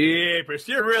 Jeepers,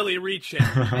 you're really reaching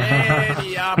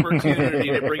any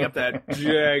opportunity to bring up that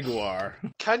Jaguar.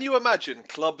 Can you imagine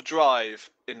Club Drive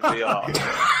in VR?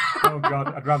 Oh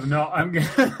God, I'd rather not.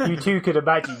 You two could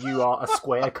imagine you are a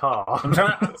square car.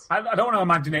 I don't want to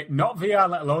imagine it not VR,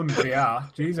 let alone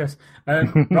VR. Jesus.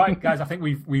 Right, guys, I think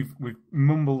we've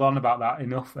mumbled on about that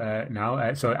enough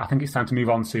now. So I think it's time to move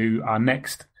on to our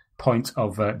next point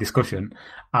of discussion,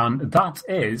 and that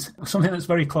is something that's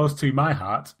very close to my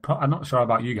heart. I'm not sure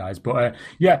about you guys, but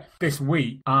this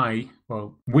week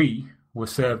we were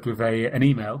served with an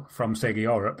email from Sega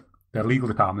Europe, their legal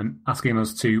department, asking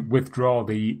us to withdraw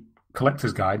the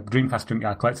collector's guide, Dreamcast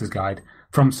Junkyard Collector's Guide,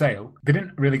 from sale. They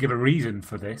didn't really give a reason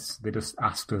for this. They just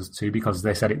asked us to because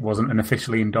they said it wasn't an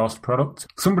officially endorsed product.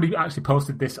 Somebody actually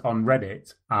posted this on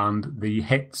Reddit, and the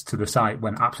hits to the site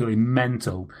went absolutely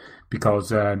mental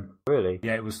because really,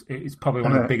 yeah, it's probably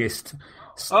one of the biggest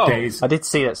days. I did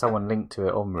see that someone linked to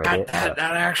it on Reddit. That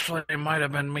actually might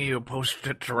have been me who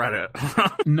posted it to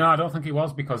Reddit. No, I don't think it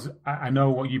was, because I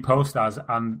know what you post as,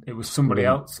 and it was somebody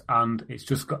else, and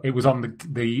it was on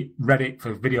the Reddit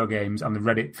for video games and the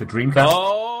Reddit for Dreamcast.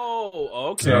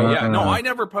 Oh, okay. Yeah, no, I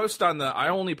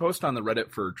only post on the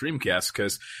Reddit for Dreamcast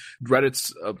because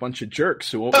Reddit's a bunch of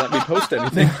jerks who won't let me post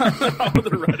anything on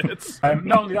the Reddits.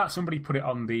 Not only that, somebody put it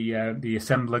on the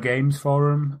Assembler Games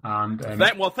forum, and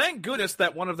thank goodness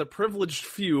that one of the privileged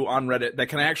few on Reddit that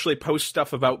can actually post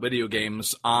stuff about video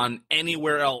games on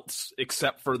anywhere else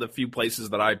except for the few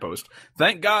places that I post.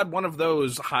 Thank God one of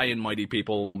those high and mighty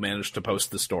people managed to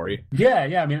post the story.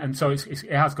 Yeah. I mean, and so it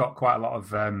has got quite a lot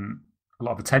of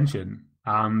attention.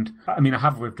 And I mean, I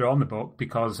have withdrawn the book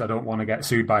because I don't want to get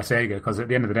sued by Sega, because at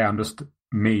the end of the day, I'm just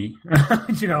me.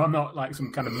 I'm not like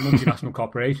some kind of multinational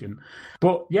corporation.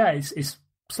 But yeah, it's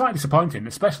slightly disappointing,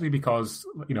 especially because,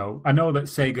 I know that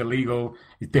Sega Legal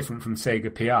is different from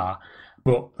Sega PR,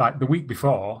 but like the week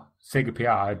before, Sega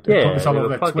PR put this all over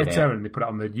their Twitter and they put it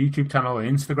on the YouTube channel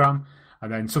and Instagram,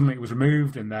 and then suddenly it was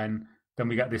removed, and then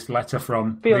we get this letter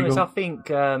from. To be honest, I think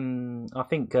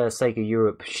Sega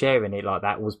Europe sharing it like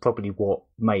that was probably what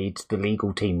made the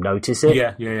legal team notice it.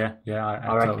 Yeah.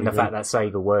 I reckon totally the agree. fact that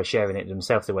Sega were sharing it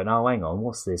themselves, they went, "Oh, hang on,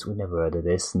 what's this? We never heard of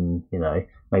this," and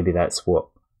maybe that's what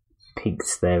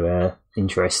piqued their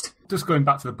interest. Just going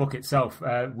back to the book itself,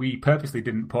 we purposely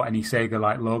didn't put any Sega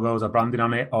like logos or branding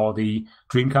on it, or the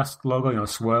Dreamcast logo,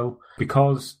 swirl,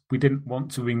 because we didn't want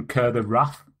to incur the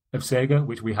wrath of Sega,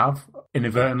 which we have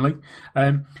inadvertently.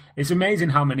 It's amazing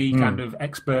how many kind of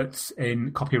experts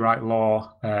in copyright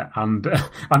law and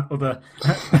other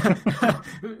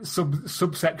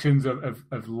subsections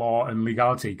of law and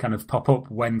legality kind of pop up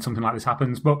when something like this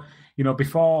happens. But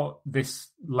before this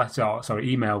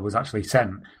email was actually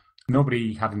sent,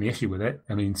 nobody had any issue with it.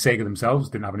 I mean, Sega themselves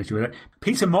didn't have an issue with it.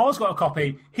 Peter Moore's got a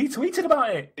copy. He tweeted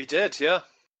about it. He did, yeah.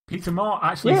 Peter Moore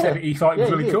actually said he thought it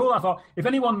was really cool. I thought, if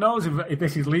anyone knows if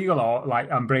this is legal or like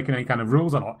I'm breaking any kind of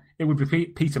rules or not, it would be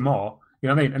Peter Moore. You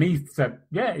know what I mean? And he said,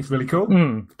 yeah, it's really cool.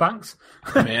 Thanks.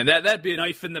 Man, that'd be a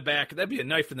knife in the back. That'd be a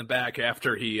knife in the back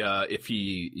after if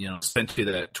he sent you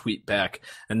that tweet back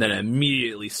and then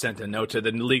immediately sent a note to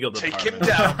the legal department. Take him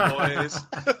down, boys.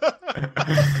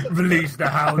 Release the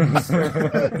hounds.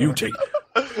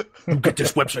 You get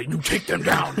this website, you take them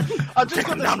down. Take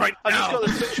them down right now. I just got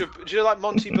the picture of, do you know like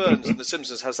Monty Burns in The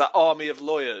Simpsons has that army of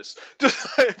lawyers?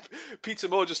 Peter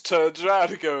Moore just turns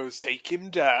around and goes, take him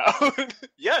down.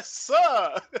 Yes,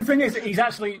 sir. The thing is, he's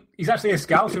actually a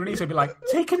scouser, and he'd be like,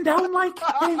 take him down, like,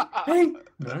 hey.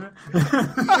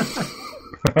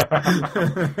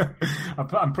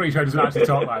 I'm pretty sure he doesn't actually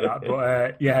talk like that,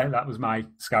 but that was my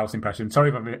Scouse impression. Sorry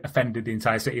if I've offended the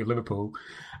entire city of Liverpool.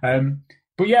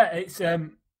 But yeah, it's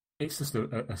just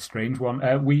a strange one.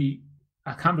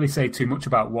 I can't really say too much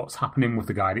about what's happening with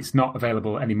the guide. It's not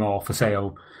available anymore for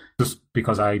sale, just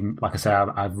because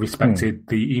I've respected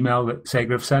the email that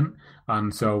Sega have sent,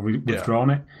 and so withdrawn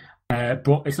it.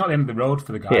 But it's not the end of the road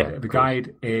for the guide. Yeah, the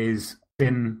guide is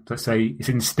in, let's say, it's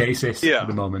in stasis at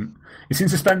the moment. It's in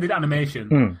suspended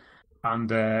animation,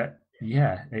 and I'll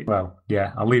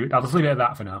just leave it at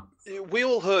that for now. We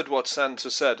all heard what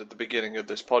Santa said at the beginning of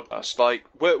this podcast. Like,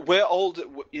 we're old,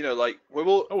 we're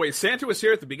all... Oh, wait, Santa was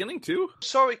here at the beginning, too?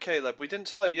 Sorry, Caleb, we didn't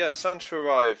say... Yeah, Santa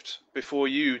arrived before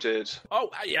you did.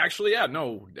 Oh, actually, yeah,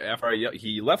 no. After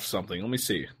he left something. Let me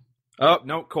see. Oh,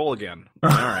 no, Cole again. All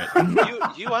right.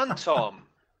 You and Tom.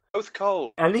 Both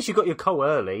Cole. At least you got your coal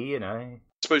early, I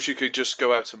suppose you could just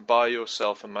go out and buy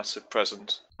yourself a massive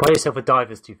present. Buy yourself a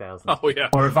Divers 2000. Oh, yeah.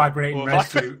 Or a vibrating red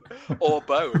suit. Or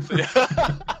both.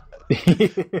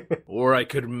 Or I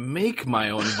could make my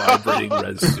own vibrating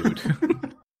red suit.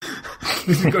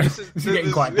 This is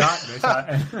getting quite dark.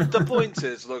 The point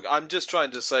is, look, I'm just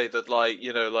trying to say that,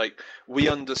 we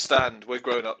understand, we're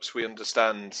grown-ups, we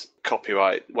understand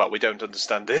copyright. Well, we don't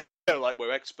understand it,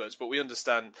 we're experts, but we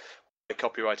understand why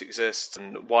copyright exists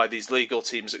and why these legal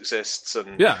teams exist.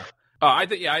 And I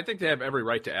think they have every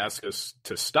right to ask us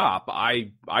to stop.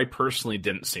 I personally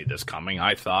didn't see this coming.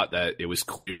 I thought that it was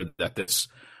clear that this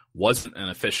wasn't an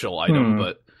official item,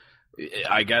 but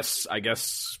I guess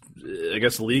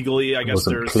legally,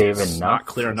 it's not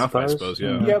clear enough, I suppose.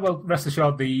 Yeah. Well, rest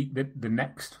assured, the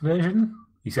next version,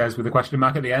 he says with a question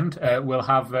mark at the end, will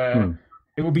have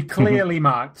It will be clearly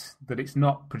marked that it's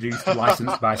not produced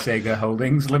licensed by Sega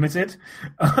Holdings Limited,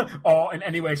 or in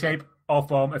any way, shape, or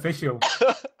form official.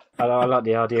 I like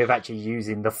the idea of actually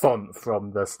using the font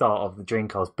from the start of the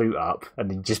Dreamcast boot up and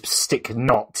then just stick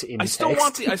 "not" in text.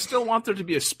 I still want there to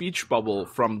be a speech bubble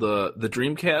from the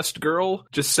Dreamcast girl,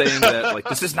 just saying that like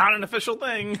this is not an official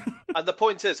thing. And the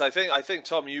point is, I think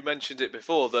Tom, you mentioned it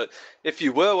before, that if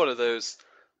you were one of those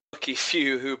lucky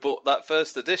few who bought that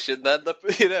first edition, then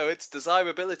its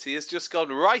desirability has just gone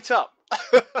right up.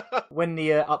 When the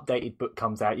updated book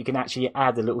comes out, you can actually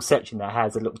add a little section that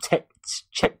has a little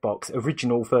checkbox,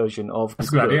 original version of That's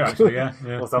a good idea, actually,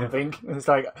 yeah. or something. Yeah. It's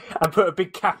like, and put a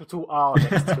big capital R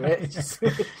next to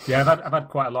it. Yeah, I've had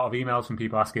quite a lot of emails from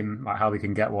people asking like how they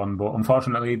can get one, but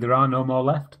unfortunately there are no more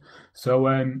left. So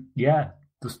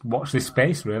just watch this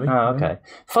space, really. Oh, okay.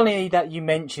 Funny that you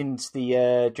mentioned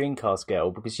the Dreamcast girl,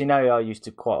 because I used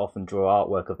to quite often draw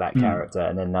artwork of that character,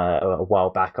 and then a while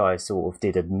back I sort of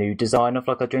did a new design of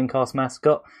like a Dreamcast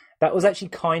mascot. That was actually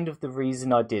kind of the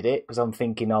reason I did it, because I'm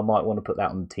thinking I might want to put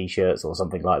that on T-shirts or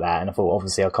something like that, and I thought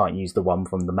obviously I can't use the one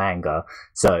from the manga,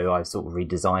 so I sort of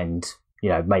redesigned,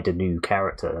 made a new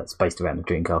character that's based around the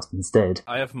Dreamcast instead.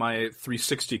 I have my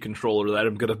 360 controller that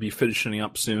I'm going to be finishing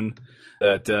up soon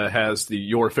that has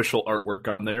your official artwork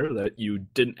on there that you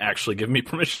didn't actually give me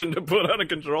permission to put on a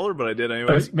controller, but I did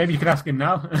anyway. Maybe you can ask him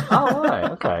now. Oh, right,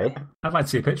 okay. I'd like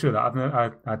to see a picture of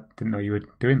that. I didn't know you were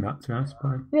doing that, to be honest.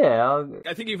 Yeah.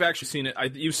 I think you've actually seen it.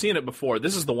 You've seen it before.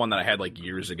 This is the one that I had like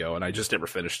years ago, and I just never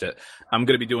finished it. I'm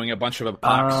going to be doing a bunch of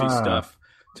epoxy stuff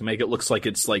to make it looks like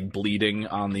it's like bleeding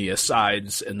on the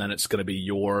sides, and then it's going to be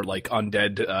your like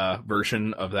undead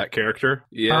version of that character.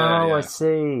 Yeah. I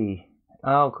see.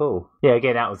 Oh, cool. Yeah,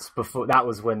 again, that was before. That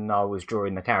was when I was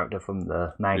drawing the character from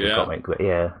the manga comic. But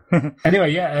yeah.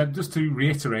 Anyway, just to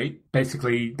reiterate,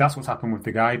 basically that's what's happened with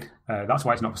the guide. That's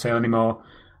why it's not for sale anymore.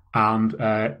 And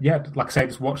like I say,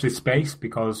 just watch this space,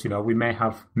 because we may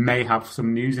have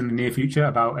some news in the near future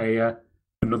about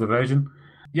another version.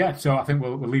 Yeah, so I think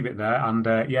we'll leave it there. And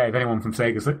if anyone from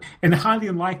Sega's in the highly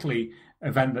unlikely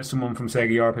event that someone from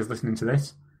Sega Europe is listening to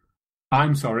this,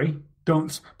 I'm sorry.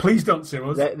 Please don't sue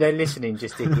us. They're listening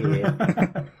just to hear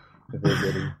if there's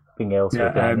anything else.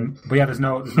 But yeah, there's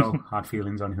no hard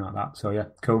feelings or anything like that. So yeah,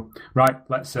 cool. Right,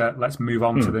 let's move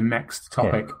on to the next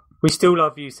topic. Yeah. We still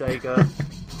love you, Sega.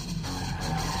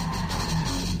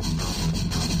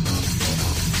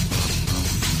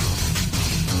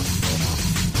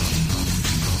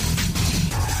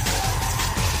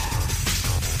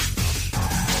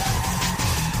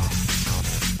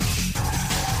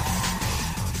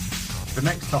 The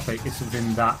next topic is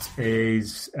something that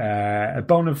is not a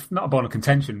bone of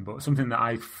contention, but something that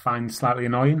I find slightly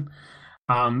annoying.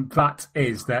 That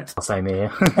is that same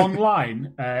here.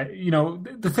 Online,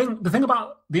 the thing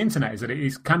about the internet is that it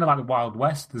is kind of like the Wild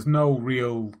West. There's no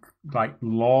real like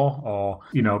law, or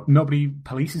nobody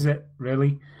polices it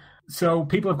really. So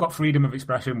people have got freedom of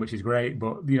expression, which is great,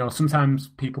 but sometimes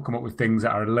people come up with things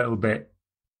that are a little bit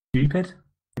stupid,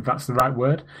 if that's the right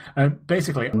word.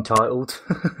 Basically, entitled.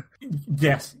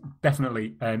 Yes,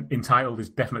 definitely. Entitled is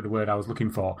definitely the word I was looking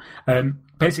for.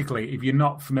 Basically, if you're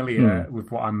not familiar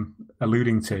with what I'm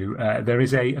alluding to, there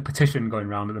is a petition going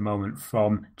around at the moment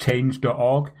from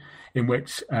change.org, in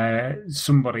which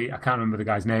somebody, I can't remember the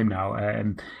guy's name now,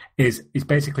 is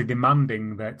basically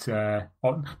demanding that,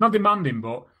 or not demanding,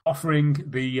 but offering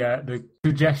the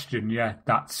suggestion,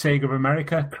 that Sega of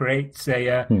America creates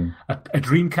a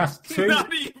Dreamcast 2.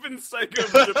 Not even Sega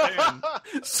of Japan.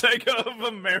 Sega of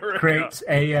America creates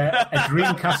a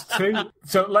Dreamcast 2.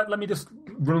 So let me just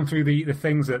run through the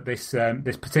things that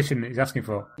this petition is asking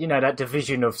for. That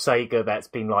division of Sega that's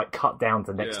been like cut down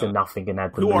to next to nothing and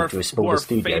had to move to a smaller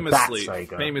studio.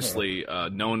 Famously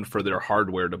known for their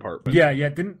hardware department. Yeah.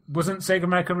 Wasn't Sega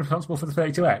America responsible for the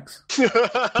 32X?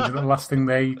 Was the last thing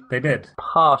they did?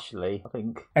 Partially, I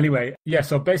think. Anyway,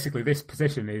 so basically this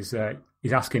petition is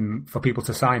asking for people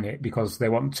to sign it because they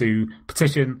want to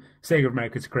petition Sega of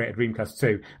America to create a Dreamcast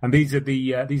 2. And these are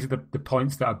the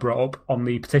points that are brought up on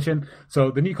the petition.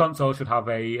 So the new console should have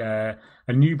a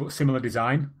new but similar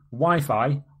design,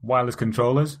 Wi-Fi, wireless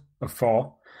controllers of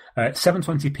 4,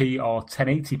 720p or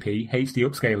 1080p HD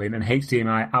upscaling and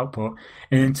HDMI output,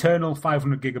 an internal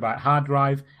 500GB hard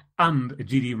drive, and a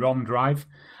GD-ROM drive.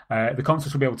 The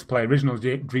console should be able to play original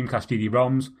Dreamcast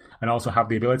GD-ROMs and also have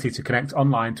the ability to connect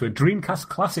online to a Dreamcast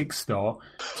Classics store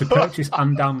to purchase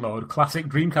and download classic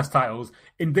Dreamcast titles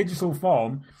in digital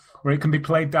form where it can be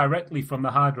played directly from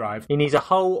the hard drive. He needs a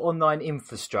whole online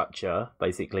infrastructure,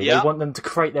 basically. Yeah. They want them to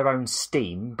create their own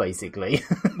Steam, basically.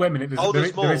 Wait a minute.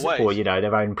 There's more ways. Or,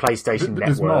 their own PlayStation network.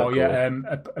 There's more, yeah.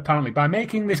 Apparently, by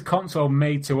making this console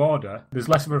made to order, there's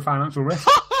less of a financial risk,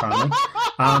 apparently.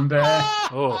 And,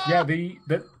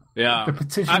 the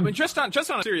petition... I mean, just on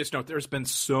a serious note, there's been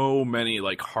so many,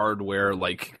 hardware,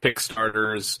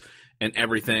 Kickstarters and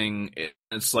everything.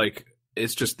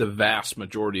 It's just the vast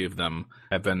majority of them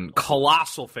have been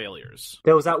colossal failures.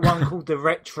 There was that one called the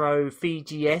Retro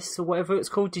VGS or whatever it's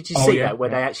called. Did you see that? Where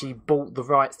they actually bought the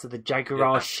rights to the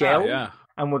Jaguar shell. Yeah.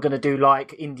 And we're going to do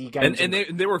indie games. And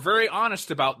they were very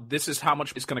honest about this is how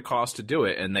much it's going to cost to do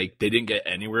it. And they didn't get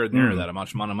anywhere near that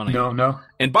much amount of money. No.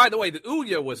 And by the way, the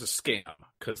Ouya was a scam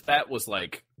because that was a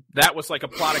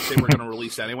product they were going to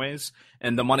release anyways.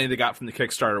 And the money they got from the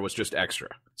Kickstarter was just extra.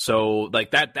 So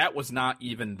that was not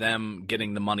even them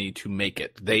getting the money to make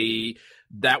it.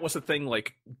 That was the thing,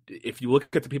 if you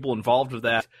look at the people involved with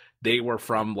that, they were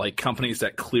from, companies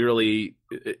that clearly,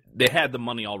 they had the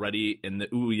money already, and the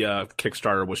Ouya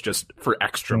Kickstarter was just for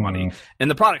extra money. And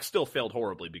the product still failed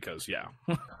horribly because,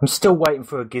 I'm still waiting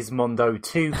for a Gizmondo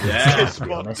 2. Yeah. To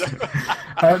be honest.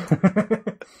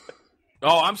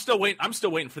 I'm still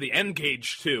waiting for the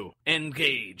N-Gage 2.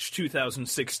 N-Gage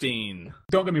 2016.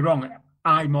 Don't get me wrong,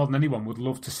 I, more than anyone, would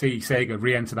love to see Sega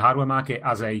re-enter the hardware market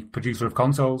as a producer of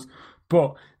consoles.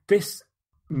 But this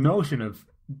notion of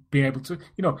being able to,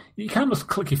 you can't just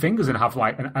click your fingers and have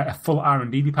a full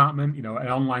R&D department, an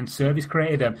online service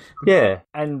created.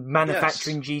 And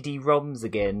manufacturing GD ROMs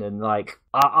again, and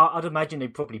I'd imagine they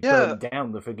probably burned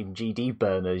down the frigging GD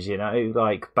burners,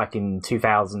 back in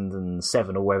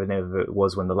 2007 or whenever it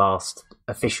was when the last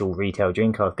official retail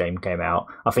Dreamcast game came out.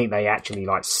 I think they actually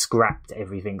scrapped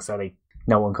everything so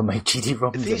no one can make GD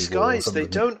ROMs anymore. These guys, they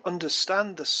don't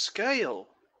understand the scale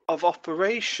of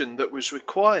operation that was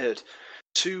required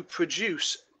to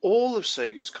produce all of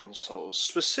Sega's consoles,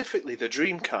 specifically the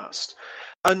Dreamcast.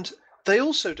 And they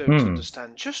also don't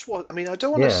understand just what... I mean, I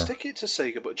don't want to stick it to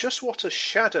Sega, but just what a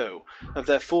shadow of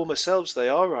their former selves they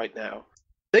are right now.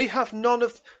 They have none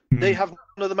of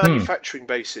the manufacturing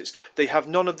bases. They have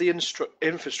none of the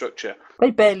infrastructure.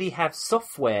 They barely have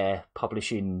software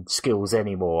publishing skills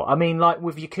anymore. I mean,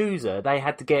 with Yakuza, they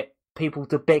had to get people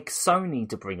to beg Sony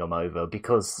to bring them over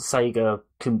because Sega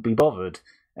couldn't be bothered.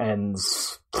 And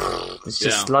there's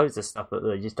just loads of stuff that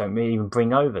they just don't really even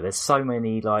bring over. There's so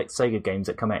many Sega games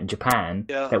that come out in Japan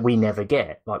that we never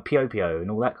get, like Puyo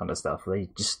and all that kind of stuff. They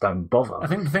just don't bother. I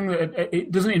think the thing that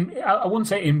it doesn't, I wouldn't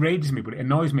say it enrages me, but it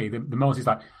annoys me the most is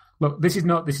look, this is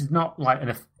not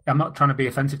I'm not trying to be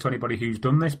offensive to anybody who's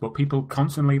done this, but people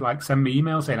constantly send me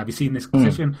emails saying, "Have you seen this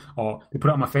petition?" Or they put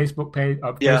it on my Facebook page,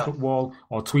 or Facebook wall,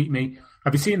 or tweet me,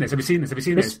 "Have you seen this? Have you seen this? Have you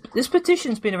seen this?" This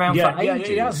petition's been around for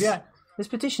ages. Yeah. This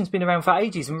petition's been around for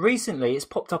ages, and recently it's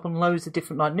popped up on loads of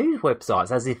different news websites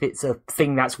as if it's a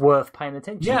thing that's worth paying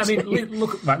attention to. Yeah, I mean,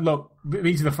 look,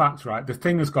 these are the facts, right? The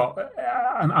thing has got,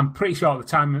 I'm pretty sure at the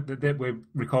time that we're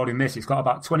recording this, it's got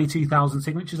about 22,000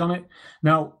 signatures on it.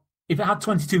 Now, if it had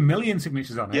 22 million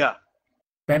signatures on it,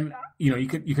 then you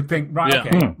could think, right,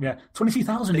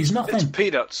 22,000 is nothing. It's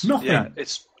peanuts. Nothing. Yeah,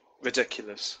 it's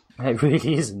ridiculous. It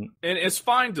really isn't. And it's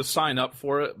fine to sign up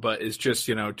for it, but it's just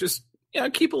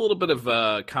keep a little bit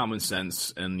of common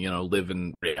sense and, live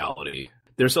in reality.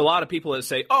 There's a lot of people that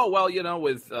say, oh, well,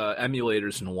 with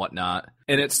emulators and whatnot.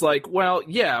 And it's with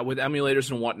emulators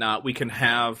and whatnot, we can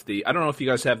have I don't know if you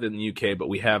guys have it in the UK, but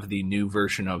we have the new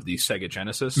version of the Sega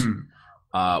Genesis,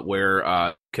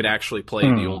 where could actually play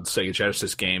the old Sega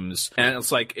Genesis games. And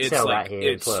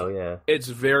it's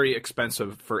very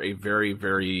expensive for a very,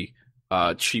 very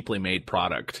cheaply made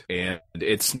product, and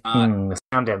it's not the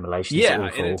sound emulation.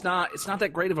 And it's not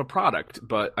that great of a product.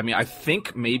 But I mean, I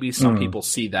think maybe some people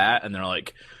see that and they're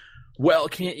like, "Well,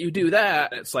 can't you do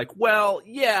that?" It's well,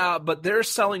 yeah, but they're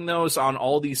selling those on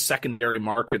all these secondary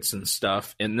markets and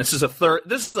stuff, and this is a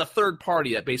third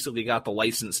party that basically got the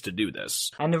license to do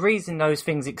this. And the reason those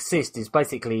things exist is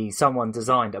basically someone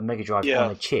designed a Mega Drive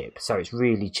on a chip, so it's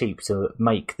really cheap to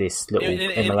make this little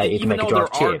emulated Mega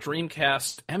Drive chip. Even though there are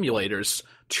Dreamcast emulators,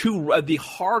 the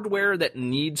hardware that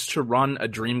needs to run a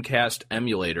Dreamcast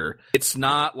emulator, it's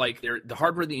not the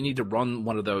hardware that you need to run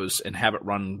one of those and have it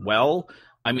run well.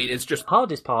 I mean, it's just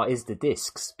hardest part is the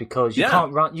discs because you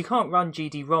can't run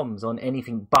GD ROMs on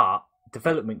anything but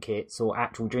development kits or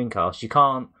actual Dreamcast. You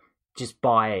can't just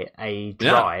buy a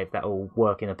drive that will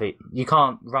work in a PC. You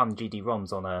can't run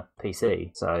GD-ROMs on a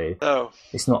PC, so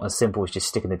it's not as simple as just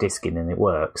sticking a disc in and it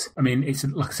works. I mean, it's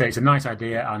like I say, it's a nice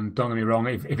idea, and don't get me wrong,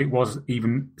 if it was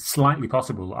even slightly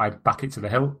possible, I'd back it to the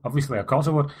hill. Obviously, of course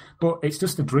I would, but it's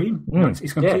just a dream. You know,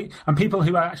 it's complete. And people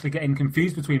who are actually getting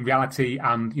confused between reality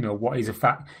and, you know, what is a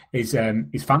fact is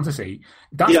fantasy.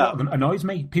 That's what annoys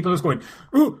me. People are just going,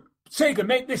 "Ooh, Sega,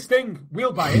 make this thing,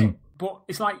 we'll buy it." But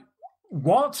it's like,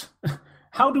 what?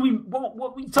 How do we? What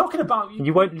are we talking about?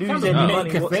 You won't lose any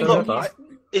money whatsoever.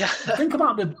 Think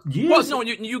about the years. Well,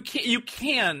 no, you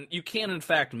can in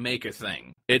fact make a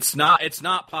thing. It's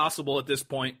not possible at this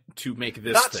point to make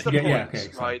this That's thing. The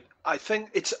point, right? I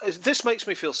think this makes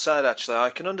me feel sad. Actually, I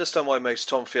can understand why it makes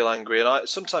Tom feel angry, and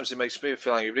sometimes it makes me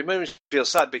feel angry. But it makes me feel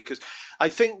sad because I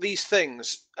think these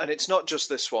things, and it's not just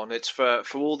this one. It's for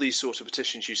all these sort of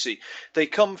petitions you see. They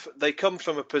come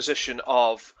from a position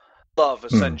of love,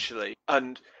 essentially.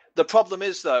 And the problem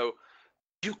is, though,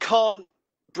 you can't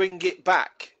bring it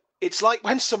back. It's like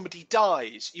when somebody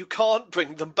dies, you can't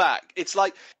bring them back. It's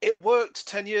like it worked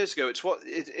 10 years ago. It's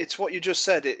what you just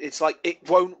said. It's like it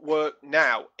won't work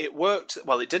now. It worked.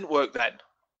 Well, it didn't work then.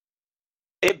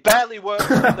 It barely worked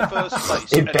in the first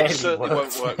place, and it certainly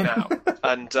won't work now.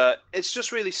 And it's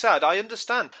just really sad. I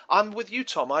understand. I'm with you,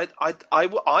 Tom. I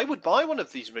would buy one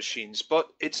of these machines, but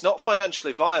it's not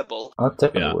financially viable.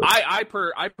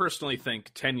 I personally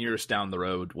think 10 years down the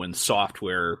road, when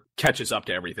software catches up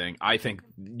to everything, I think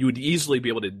you would easily be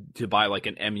able to buy like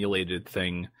an emulated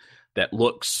thing that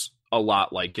looks a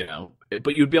lot like, you know,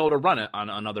 but you'd be able to run it on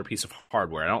another piece of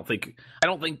hardware. I don't think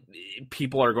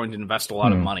people are going to invest a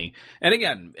lot of money. And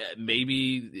again,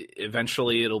 maybe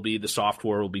eventually the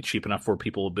software will be cheap enough for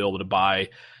people to be able to buy,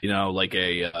 you know, like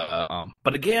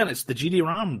but again, it's the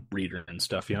GD-ROM reader and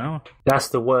stuff, you know? That's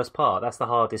the worst part. That's the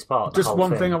hardest part. Just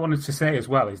one thing I wanted to say as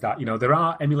well is that, you know, there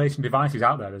are emulation devices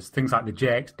out there. There's things like the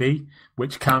JXD,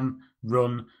 which can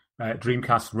run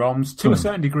Dreamcast ROMs to a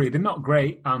certain degree. They're not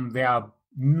great, and they are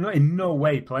in no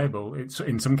way playable. It's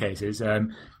in some cases.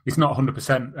 It's not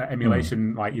 100%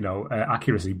 emulation, like, you know,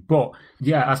 accuracy. But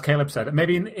yeah, as Caleb said,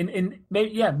 maybe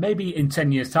maybe in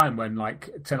 10 years' time, when like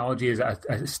technology is at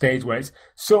a stage where it's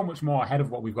so much more ahead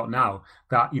of what we've got now,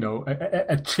 that, you know,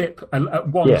 a chip on a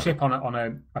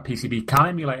PCB can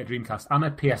emulate a Dreamcast and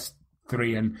a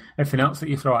PS3 and everything else that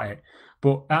you throw at it.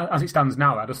 But as it stands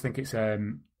now, I just think it's a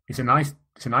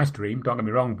nice dream, don't get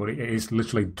me wrong, but it is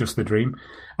literally just the dream.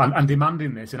 And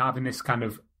demanding this and having this kind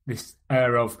of this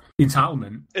air of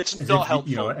entitlement. It's not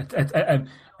helpful. You know,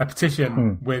 a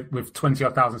petition with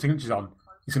 20,000 signatures on,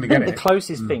 it's going to get it. The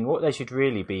closest thing, what they should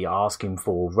really be asking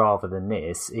for, rather than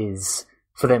this, is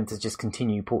for them to just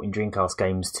continue porting Dreamcast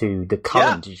games to the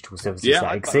current digital services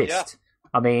that exist.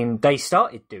 I mean, they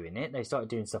started doing it. They started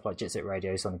doing stuff like Jet Set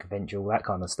Radio, Sonic Adventure, all that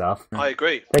kind of stuff. I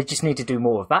agree. They just need to do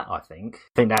more of that, I think. I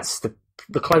think that's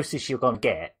the closest you're going to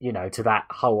get, you know, to that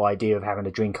whole idea of having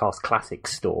a Dreamcast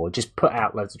Classics store. Just put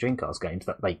out loads of Dreamcast games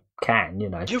that they can, you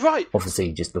know. You're right.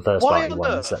 Obviously, just the first-party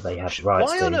ones that they have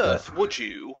rights to. Why on earth would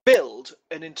you build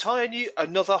an entire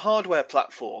another hardware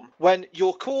platform when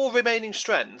your core remaining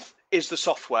strength is the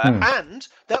software, and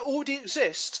there already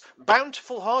exists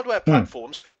bountiful hardware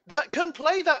platforms that can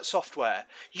play that software?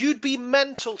 You'd be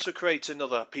mental to create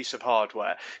another piece of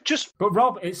hardware. But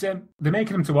Rob, it's they're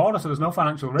making them to order, so there's no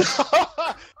financial risk.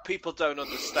 People don't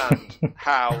understand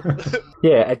how.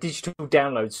 Yeah, a digital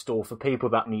download store for people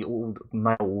that need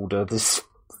order this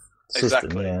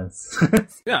system. Exactly.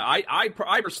 Yes. Yeah,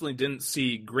 I personally didn't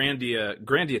see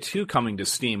Grandia 2 coming to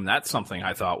Steam. That's something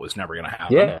I thought was never going to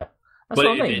happen. Yeah. That's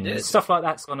what I mean. Stuff like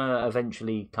that's going to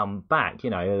eventually come back. You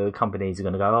know, the companies are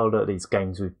going to go, oh, look, these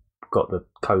games, we've got the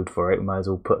code for it, we might as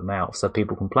well put them out so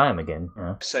people can play them again.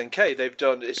 Yeah. SNK, they've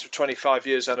done, it's 25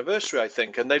 years anniversary, I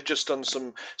think, and they've just done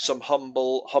some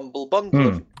humble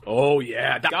bundle. Oh,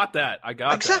 yeah, I got that.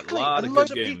 Exactly, that. And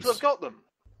loads of people have got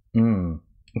them.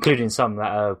 Including some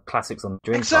that are classics on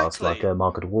Dreamcast, like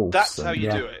Mark of the Wolves. That's how you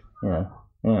do it.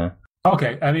 Yeah.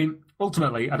 Okay, I mean,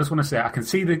 ultimately, I just want to say, I can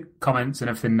see the comments and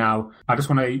everything now. I just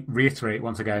want to reiterate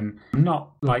once again, I'm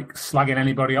not like slagging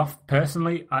anybody off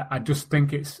personally. I just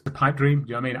think it's a pipe dream. Do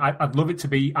you know what I mean? I'd love it to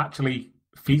be actually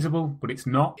feasible, but it's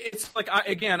not. It's like,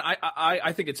 I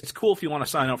think it's cool if you want to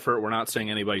sign up for it. We're not saying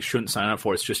anybody shouldn't sign up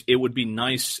for it. It's just, it would be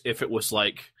nice if it was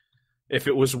like, if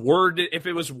it was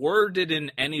worded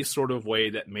in any sort of way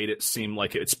that made it seem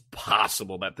like it's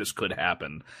possible that this could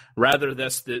happen, rather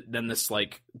than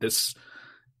this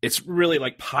it's really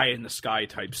like pie in the sky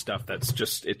type stuff. That's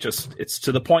it's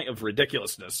to the point of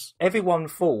ridiculousness. Everyone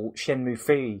thought Shenmue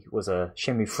 3 was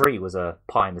a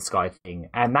pie in the sky thing,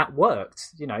 and that worked.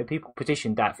 You know, people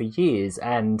petitioned that for years,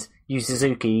 and Yu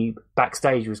Suzuki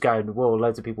backstage was going, well,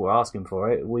 loads of people were asking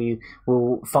for it. We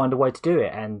will find a way to do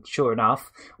it, and sure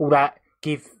enough, all that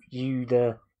give you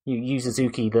Yu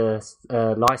Suzuki the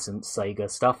license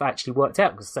Sega stuff actually worked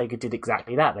out, because Sega did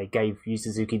exactly that. They gave Yu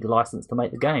Suzuki the license to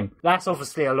make the game. That's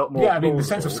obviously a lot more. Yeah, I mean, the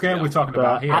sense of scale we're talking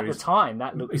about here at the time,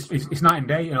 that looks it's night and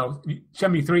day. You know,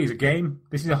 Shenmue 3 is a game.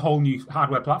 This is a whole new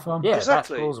hardware platform. Yeah,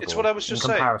 exactly. It's what I was just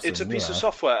saying. It's a piece of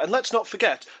software, and let's not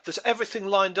forget that everything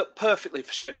lined up perfectly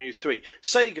for Shenmue 3.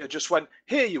 Sega just went,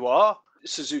 "Here you are,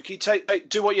 Suzuki.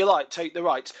 Do what you like. Take the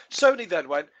rights." Sony then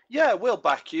went, "Yeah, we'll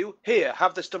back you. Here,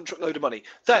 have this dump truck load of money."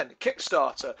 Then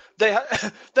Kickstarter. They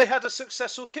had a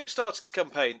successful Kickstarter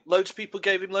campaign. Loads of people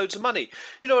gave him loads of money.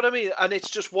 You know what I mean? And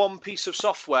it's just one piece of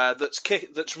software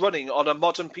that's running on a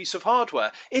modern piece of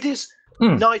hardware. It is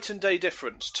night and day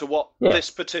difference to what this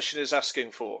petition is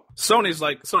asking for. Sony's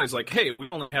like, hey, we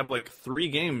only have like 3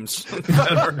 games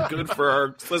that are good for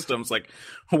our systems. Like,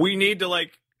 we need to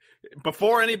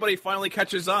before anybody finally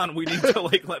catches on, we need to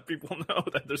let people know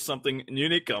that there's something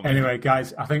unique coming. Anyway,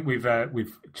 guys, I think we've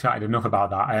chatted enough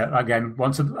about that. Again, I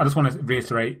just want to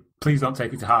reiterate: please don't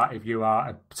take it to heart if you are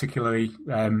a particularly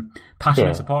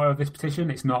passionate supporter of this petition.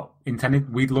 It's not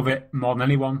intended. We'd love it more than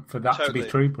anyone for that to be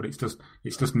true, but it's just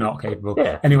not capable.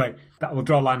 Yeah. Anyway, we'll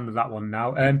draw a line with that one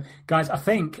now, guys. I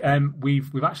think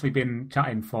we've actually been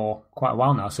chatting for quite a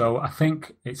while now, so I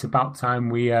think it's about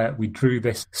time we drew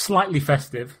this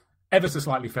ever so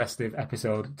slightly festive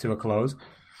episode to a close.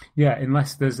 Yeah,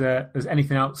 unless there's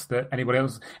anything else that anybody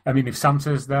else... I mean, if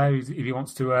Santa's there, if he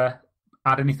wants to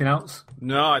add anything else?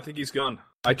 No, I think he's gone.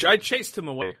 I chased him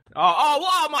away.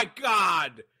 Oh my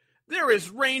God! There is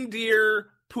reindeer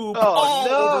poop all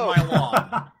over my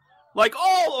lawn.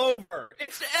 All over.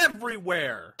 It's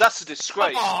everywhere. That's a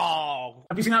disgrace. Oh.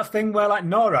 Have you seen that thing where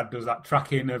NORAD does that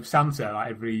tracking of Santa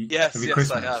every Christmas?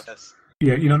 Yes, I have. Yes.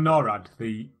 Yeah, you know NORAD,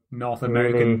 the North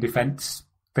American Defense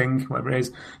thing, whatever it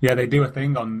is. Yeah, they do a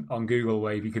thing on Google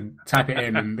where you can type it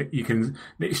in and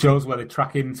it shows where they're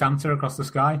tracking Santa across the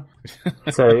sky.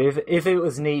 So if it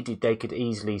was needed, they could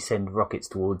easily send rockets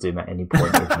towards him at any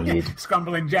point if needed.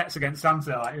 Scrambling jets against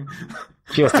Santa,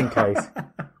 just in case.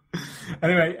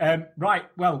 Anyway, right.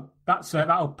 Well,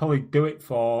 that'll probably do it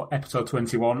for episode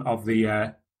 21 of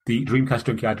the Dreamcast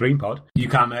Junkyard DreamPod. You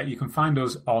can find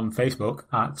us on Facebook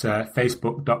at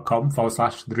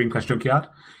facebook.com/the Dreamcast Junkyard.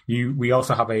 We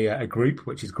also have a group,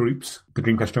 which is Groups, the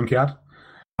Dreamcast Junkyard.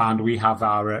 And we have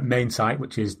our main site,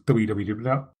 which is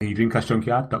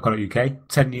www.thedreamcastjunkyard.co.uk.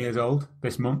 10 years old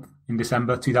this month in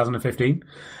December 2015.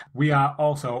 We are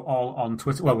also all on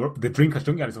Twitter. Well, the Dreamcast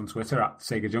Junkyard is on Twitter at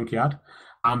Sega Junkyard.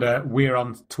 And we're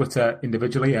on Twitter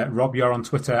individually. Rob, you're on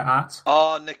Twitter at...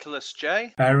 Nicholas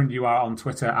J. Aaron, you are on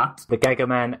Twitter at... The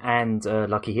Gagaman and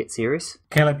Lucky Hit Series.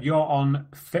 Caleb, you're on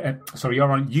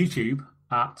YouTube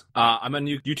at... I'm on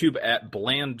YouTube at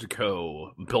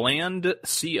Blandco.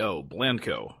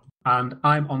 Blandco. And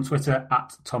I'm on Twitter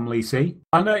at Tom Lee C.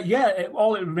 And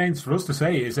all it remains for us to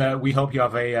say is we hope you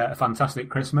have a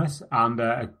fantastic Christmas and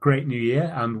a great New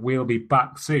Year, and we'll be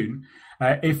back soon.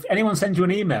 If anyone sends you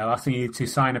an email asking you to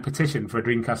sign a petition for a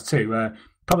Dreamcast 2,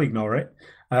 probably ignore it.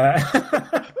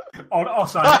 Or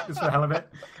sign it just for the hell of it.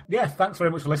 Yeah, thanks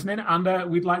very much for listening. And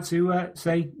we'd like to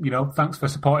say, thanks for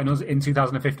supporting us in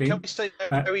 2015. Can we say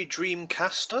very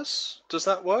Dreamcasters? Does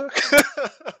that work?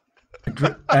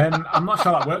 I'm not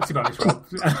sure that works, to be honest, Rob.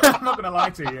 I'm not going to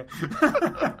lie to you.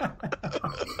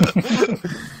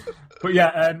 But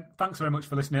thanks very much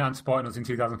for listening and supporting us in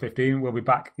 2015. We'll be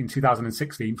back in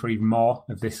 2016 for even more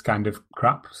of this kind of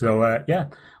crap. So,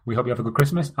 we hope you have a good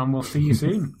Christmas, and we'll see you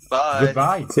soon. Bye.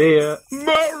 Goodbye. See ya.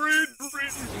 Merry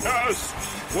Dreamcast!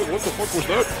 What the fuck was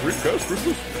that? Dreamcast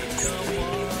Christmas?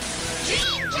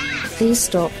 Please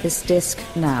stop this disc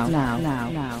now.